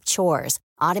 set up chores,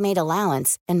 automate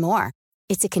allowance, and more.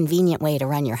 It's a convenient way to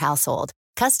run your household,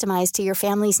 customized to your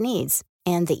family's needs,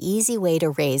 and the easy way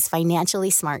to raise financially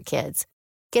smart kids.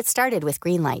 Get started with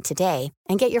Greenlight today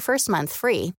and get your first month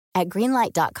free at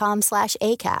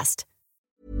greenlight.com/ACAST.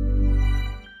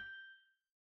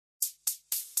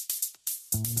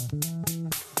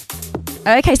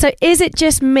 Okay, so is it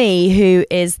just me who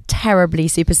is terribly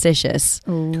superstitious?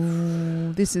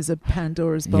 Oh, this is a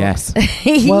Pandora's box.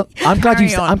 Yes. Well, I'm glad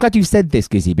you said this,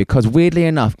 Gizzy, because weirdly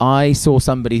enough, I saw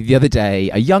somebody the other day,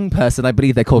 a young person, I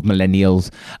believe they're called millennials,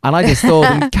 and I just saw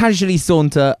them casually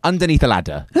saunter underneath a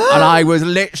ladder, and I was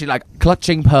literally like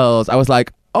clutching pearls. I was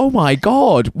like, oh my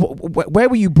God, where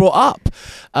were you brought up?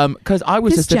 Because I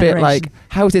was just a bit like,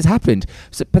 how has this happened?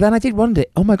 But then I did wonder,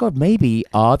 oh my God, maybe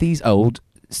are these old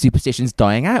superstitions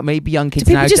dying out? Maybe young kids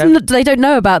now they don't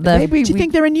know about them. Do you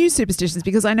think there are new superstitions?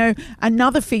 Because I know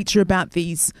another feature about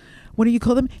these, what do you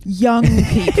call them? Young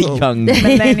people, young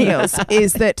millennials,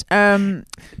 is that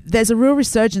there's a real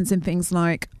resurgence in things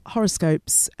like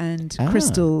horoscopes and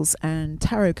crystals and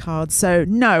tarot cards. So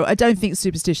no, I don't think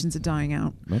superstitions are dying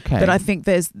out. Okay. But I think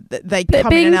they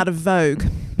come in and out of vogue.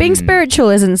 Being spiritual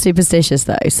isn't superstitious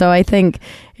though, so I think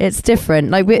it's different.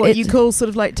 Like what you call sort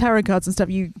of like tarot cards and stuff,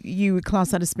 you would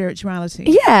class that as spirituality.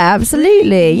 Yeah,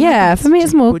 absolutely. Yeah, for me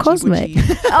it's more cosmic.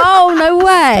 Oh, no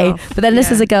way. But then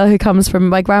this is a girl who comes from,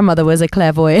 my grandmother was a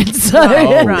clairvoyant. So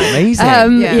right. Amazing.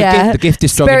 Yeah. The gift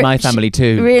is strong in my family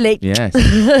too. Really? Yes.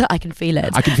 I can feel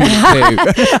it. I can feel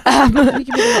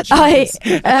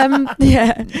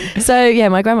it too. So yeah,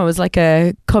 my grandma was like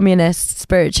a communist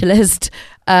spiritualist,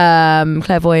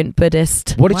 clairvoyant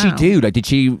Buddhist. What did she do? Like, did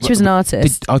she? She was an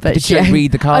artist. Did she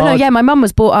read the cards? Oh no, yeah. My mum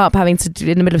was brought up having to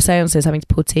in the middle of seances, having to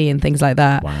pour tea and things like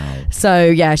that. Wow. So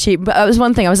yeah, but it was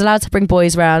one thing. I was allowed to bring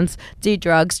boys around, do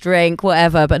drugs, drink,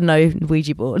 whatever, but no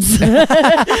Ouija boards. So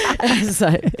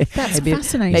that's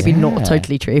fascinating. Maybe not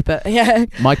totally true, but yeah.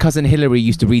 My cousin Hillary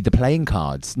used to read the playing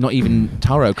cards, not even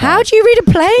tarot cards. How do you read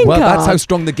a playing card? Well, that's how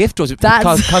strong the gift was.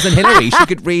 Cousin Hillary, she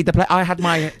could read the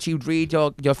play. She would read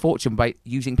your fortune by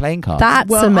using playing cards.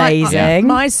 That's amazing.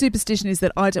 My superstition is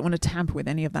that I don't want to tamper with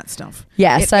any of that stuff.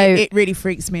 Yeah, it really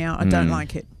freaks me out. I don't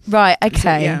like it. Right.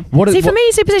 Okay. So, for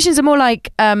me, superstitions are more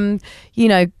like, see,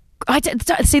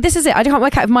 this is it. I can't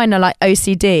work out if mine are like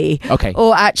OCD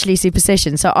or actually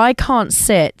superstition. So I can't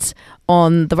sit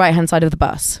on the right hand side of the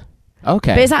bus.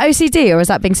 Okay. But is that OCD or is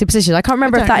that being superstitious? I can't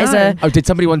remember if that is a... Oh, did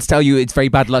somebody once tell you it's very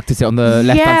bad luck to sit on the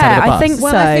left-hand side of the bus? I think so.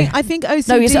 Well, I think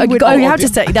OCD you have to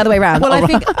sit the other way around. Well, I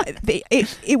think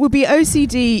it would be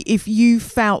OCD if you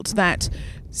felt that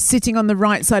sitting on the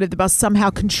right side of the bus somehow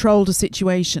controlled a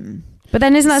situation. But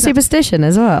then isn't that superstition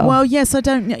as well? Well, yes, I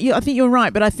think you're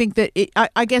right, but I think that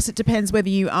I guess it depends whether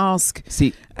you ask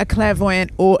a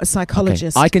clairvoyant or a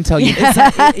psychologist. Okay. I can tell you.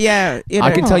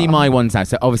 I can tell you my ones now.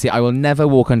 So obviously, I will never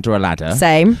walk under a ladder.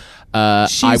 Same.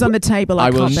 Shoes on the table. I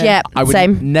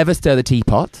would never stir the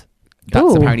teapot.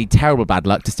 That's apparently terrible bad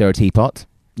luck to stir a teapot.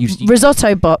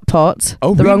 Risotto pot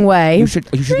the wrong way. You should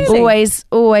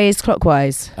always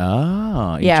clockwise.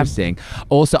 Ah, interesting.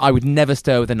 Also, I would never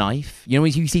stir with a knife. You know,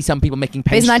 when you see some people making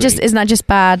pastry. Isn't that just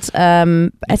bad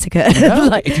etiquette? No,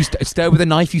 like, if you stir with a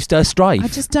knife, you stir strife. I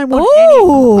just don't want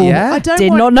any. Yeah, I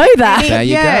did not know that. There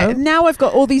you go. Now I've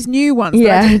got all these new ones.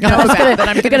 Yeah, that I didn't know about, that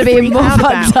I'm going to be more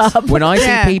fucked up. When I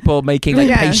see people making like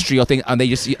pastry or things, and they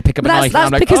just pick up a knife, and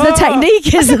I'm like, because the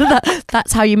technique is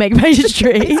that's how you make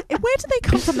pastry. Where do they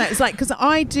come from? That it's like, because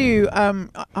I do.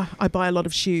 I buy a lot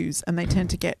of shoes, and they tend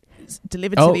to get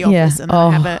delivered to the office, and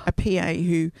I have a PA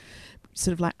who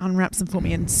sort of like unwraps them for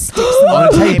me and sticks them on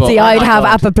the table. See, I'd have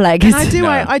apoplex. And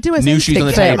I do a new shoes on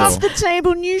the table. Off the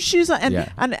table, new shoes, and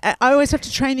I always have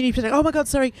to train the new people. Like, oh my God,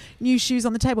 sorry, new shoes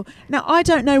on the table. Now I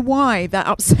don't know why that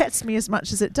upsets me as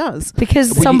much as it does.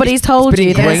 Because somebody's told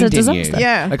you there's a disaster.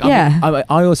 Yeah,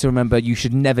 I also remember you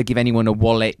should never give anyone a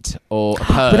wallet or a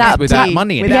purse without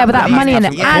money in it. Without money in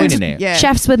it. And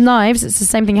chefs with knives, it's the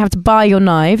same thing. You have to buy your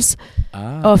knives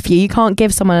off you. You can't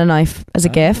give someone a knife as a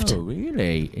gift. Oh,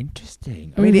 really?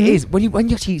 Interesting. I mean, it is. When you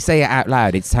actually say it out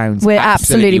loud, it sounds we're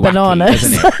absolutely wacky,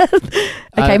 bananas.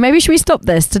 Okay, maybe should we stop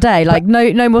this today? Like,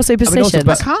 no more superstitions.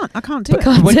 I can't do it.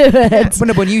 Can't do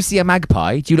it. When you see a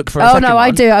magpie, do you look for a second one? Oh no,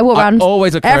 I do. I walk around.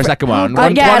 Always look for a second one.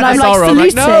 And I'm like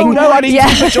saluting. No, I need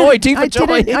two for joy. Two for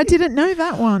joy. I didn't know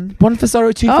that one. One for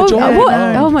sorrow, two for joy.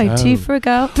 Oh my, two for a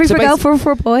girl, three for a girl, four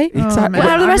for a boy. Exactly.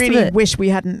 Well, the rest I of really it? wish we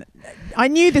hadn't. I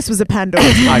knew this was a Pandora's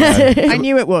box. I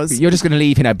knew it was. You're just going to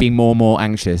leave, being more and more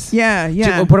anxious. Yeah.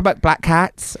 What about black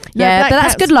cats? Yeah, but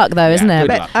that's good luck though, isn't it?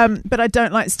 But I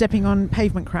don't like stepping on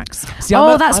pavement cracks. See,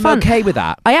 that's fun. I'm okay with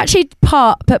that. I actually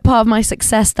put part of my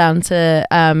success down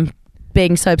to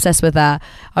being so obsessed with that.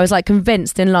 I was like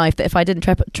convinced in life that if I didn't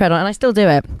tread on, and I still do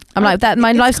it, I'm like that.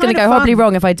 My life's going to go horribly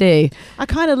wrong if I do. I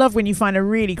kind of love when you find a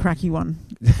really cracky one.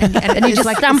 and you just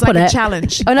like, stamp it's like on a it.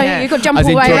 challenge. Oh no, Yeah. you've got to jump As all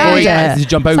in the way jump around all- it. yeah, as in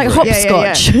jump It's like over it.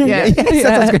 hopscotch. Yeah. That's what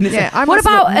I was gonna say. Yeah, I What must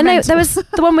about? look I know mental. there was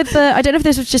the one with the. I don't know if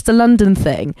this was just a London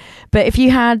thing, but if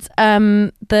you had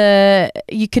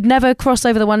you could never cross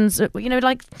over the ones,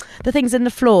 like the things in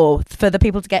the floor for the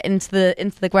people to get into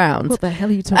the ground. What the hell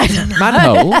are you talking about?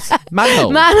 Manholes.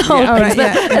 Manhole. Manhole Yeah, things.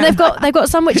 right, yeah. And they've got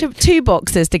some which are 2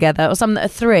 boxes together, or some that are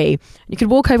 3. You could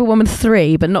walk over one with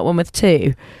 3, but not one with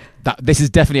 2. This is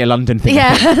definitely a London thing.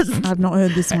 I think. Yes. I've not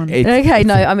heard this one. Okay,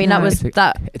 no, I mean No. that was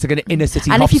that. It's like an inner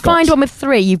city. And if you hopscotch. find one with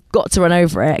 3, you've got to run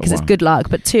over it because it's Wow. good luck.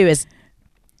 But 2 is,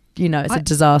 it's a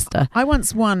disaster. I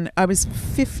once won, I was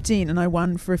 15 and I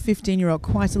won for a 15-year-old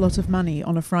quite a lot of money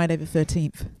on a Friday the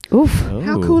 13th. Oof.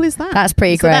 How cool is that? That's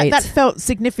pretty So that- great. That felt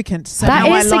significant. So That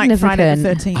now is I like Friday the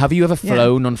significant. 13th. Have you ever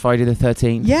flown on Friday the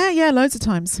 13th? Yeah, loads of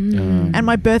times. And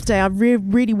my birthday, I'm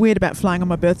really weird about flying on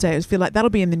my birthday. I just feel like that'll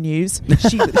be in the news.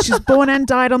 She's born and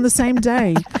died on the same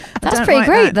day. That's Don't pretty like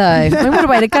great, that. though. I mean, what a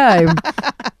way to go.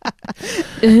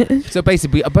 So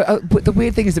basically, but the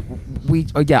weird thing is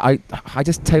that I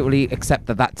just totally accept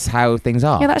that that's how things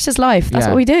are. Yeah, that's just life. That's Yeah.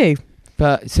 what we do.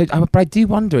 But I do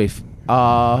wonder if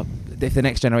the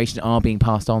next generation are being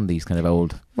passed on these kind of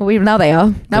old. Well, now they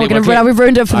are. Now Pretty much we've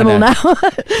ruined it for I them all know. now.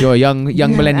 You're a young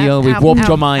millennial. Out- We've out- warped out-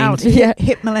 your mind. out. Yeah.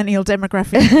 Hip millennial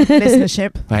demographic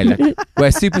listenership. Hey, look,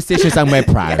 we're superstitious and we're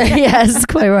proud. Yes,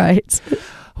 quite right.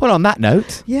 Well, on that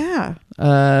note, Yeah.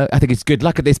 I think it's good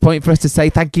luck at this point for us to say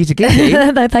thank you to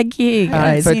Gizzy No, thank you,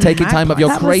 guys. for Seen taking him time out. of your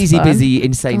That was crazy, fun. busy,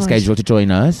 insane Gosh. schedule to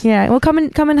join us. Yeah, well, come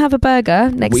and have a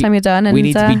burger next time you're done. And we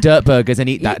need to be dirt burgers and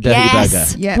eat that dirty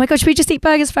yes. burger. Yeah. Oh my God, should we just eat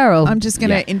burgers, Feral? I'm just going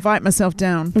to Yeah. invite myself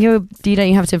down. You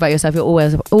don't have to invite yourself. You're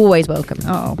always welcome.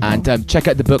 Oh. And check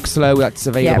out the book Slow. That's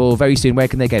available very soon. Where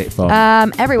can they get it from?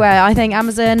 Everywhere. I think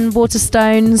Amazon,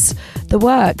 Waterstones, the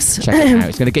works. Check it out.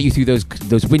 It's going to get you through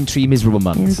those wintry, miserable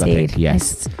months. I Indeed. think.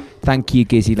 Yes. Thank you,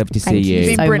 Gizzy. Love to see Thank you. you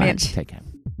Been so brilliant. much. Take care.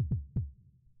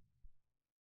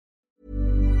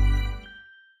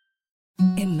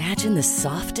 Imagine the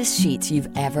softest sheets you've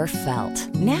ever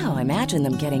felt. Now imagine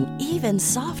them getting even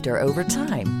softer over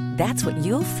time. That's what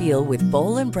you'll feel with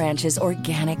Boll & Branch's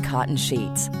organic cotton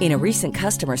sheets. In a recent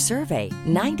customer survey,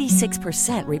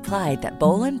 96% replied that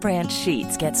Boll & Branch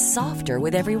sheets get softer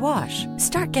with every wash.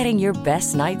 Start getting your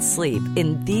best night's sleep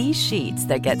in these sheets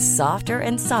that get softer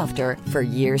and softer for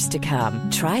years to come.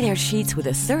 Try their sheets with a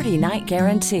 30-night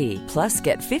guarantee. Plus,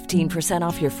 get 15%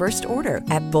 off your first order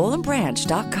at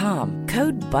bollandbranch.com.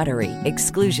 Code BUTTERY.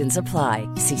 Exclusions apply.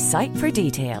 See site for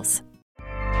details.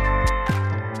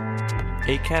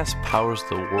 Acast powers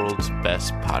the world's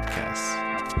best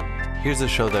podcasts. Here's a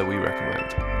show that we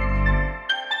recommend.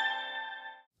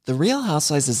 The Real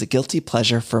Housewives is a guilty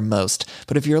pleasure for most,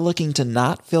 but if you're looking to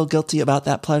not feel guilty about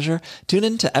that pleasure, tune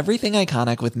in to Everything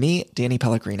Iconic with me, Danny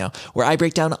Pellegrino, where I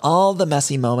break down all the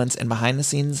messy moments and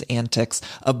behind-the-scenes antics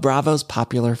of Bravo's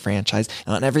popular franchise.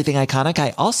 And on Everything Iconic,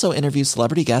 I also interview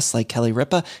celebrity guests like Kelly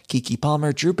Ripa, Keke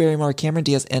Palmer, Drew Barrymore, Cameron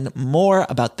Diaz, and more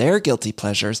about their guilty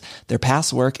pleasures, their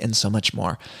past work, and so much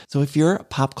more. So if you're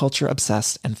pop culture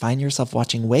obsessed and find yourself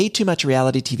watching way too much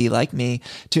reality TV like me,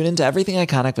 tune into Everything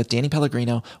Iconic with Danny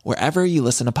Pellegrino, wherever you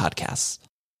listen to podcasts.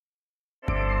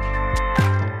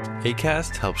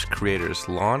 Acast helps creators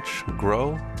launch,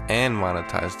 grow, and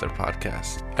monetize their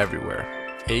podcasts everywhere.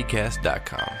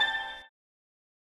 Acast.com.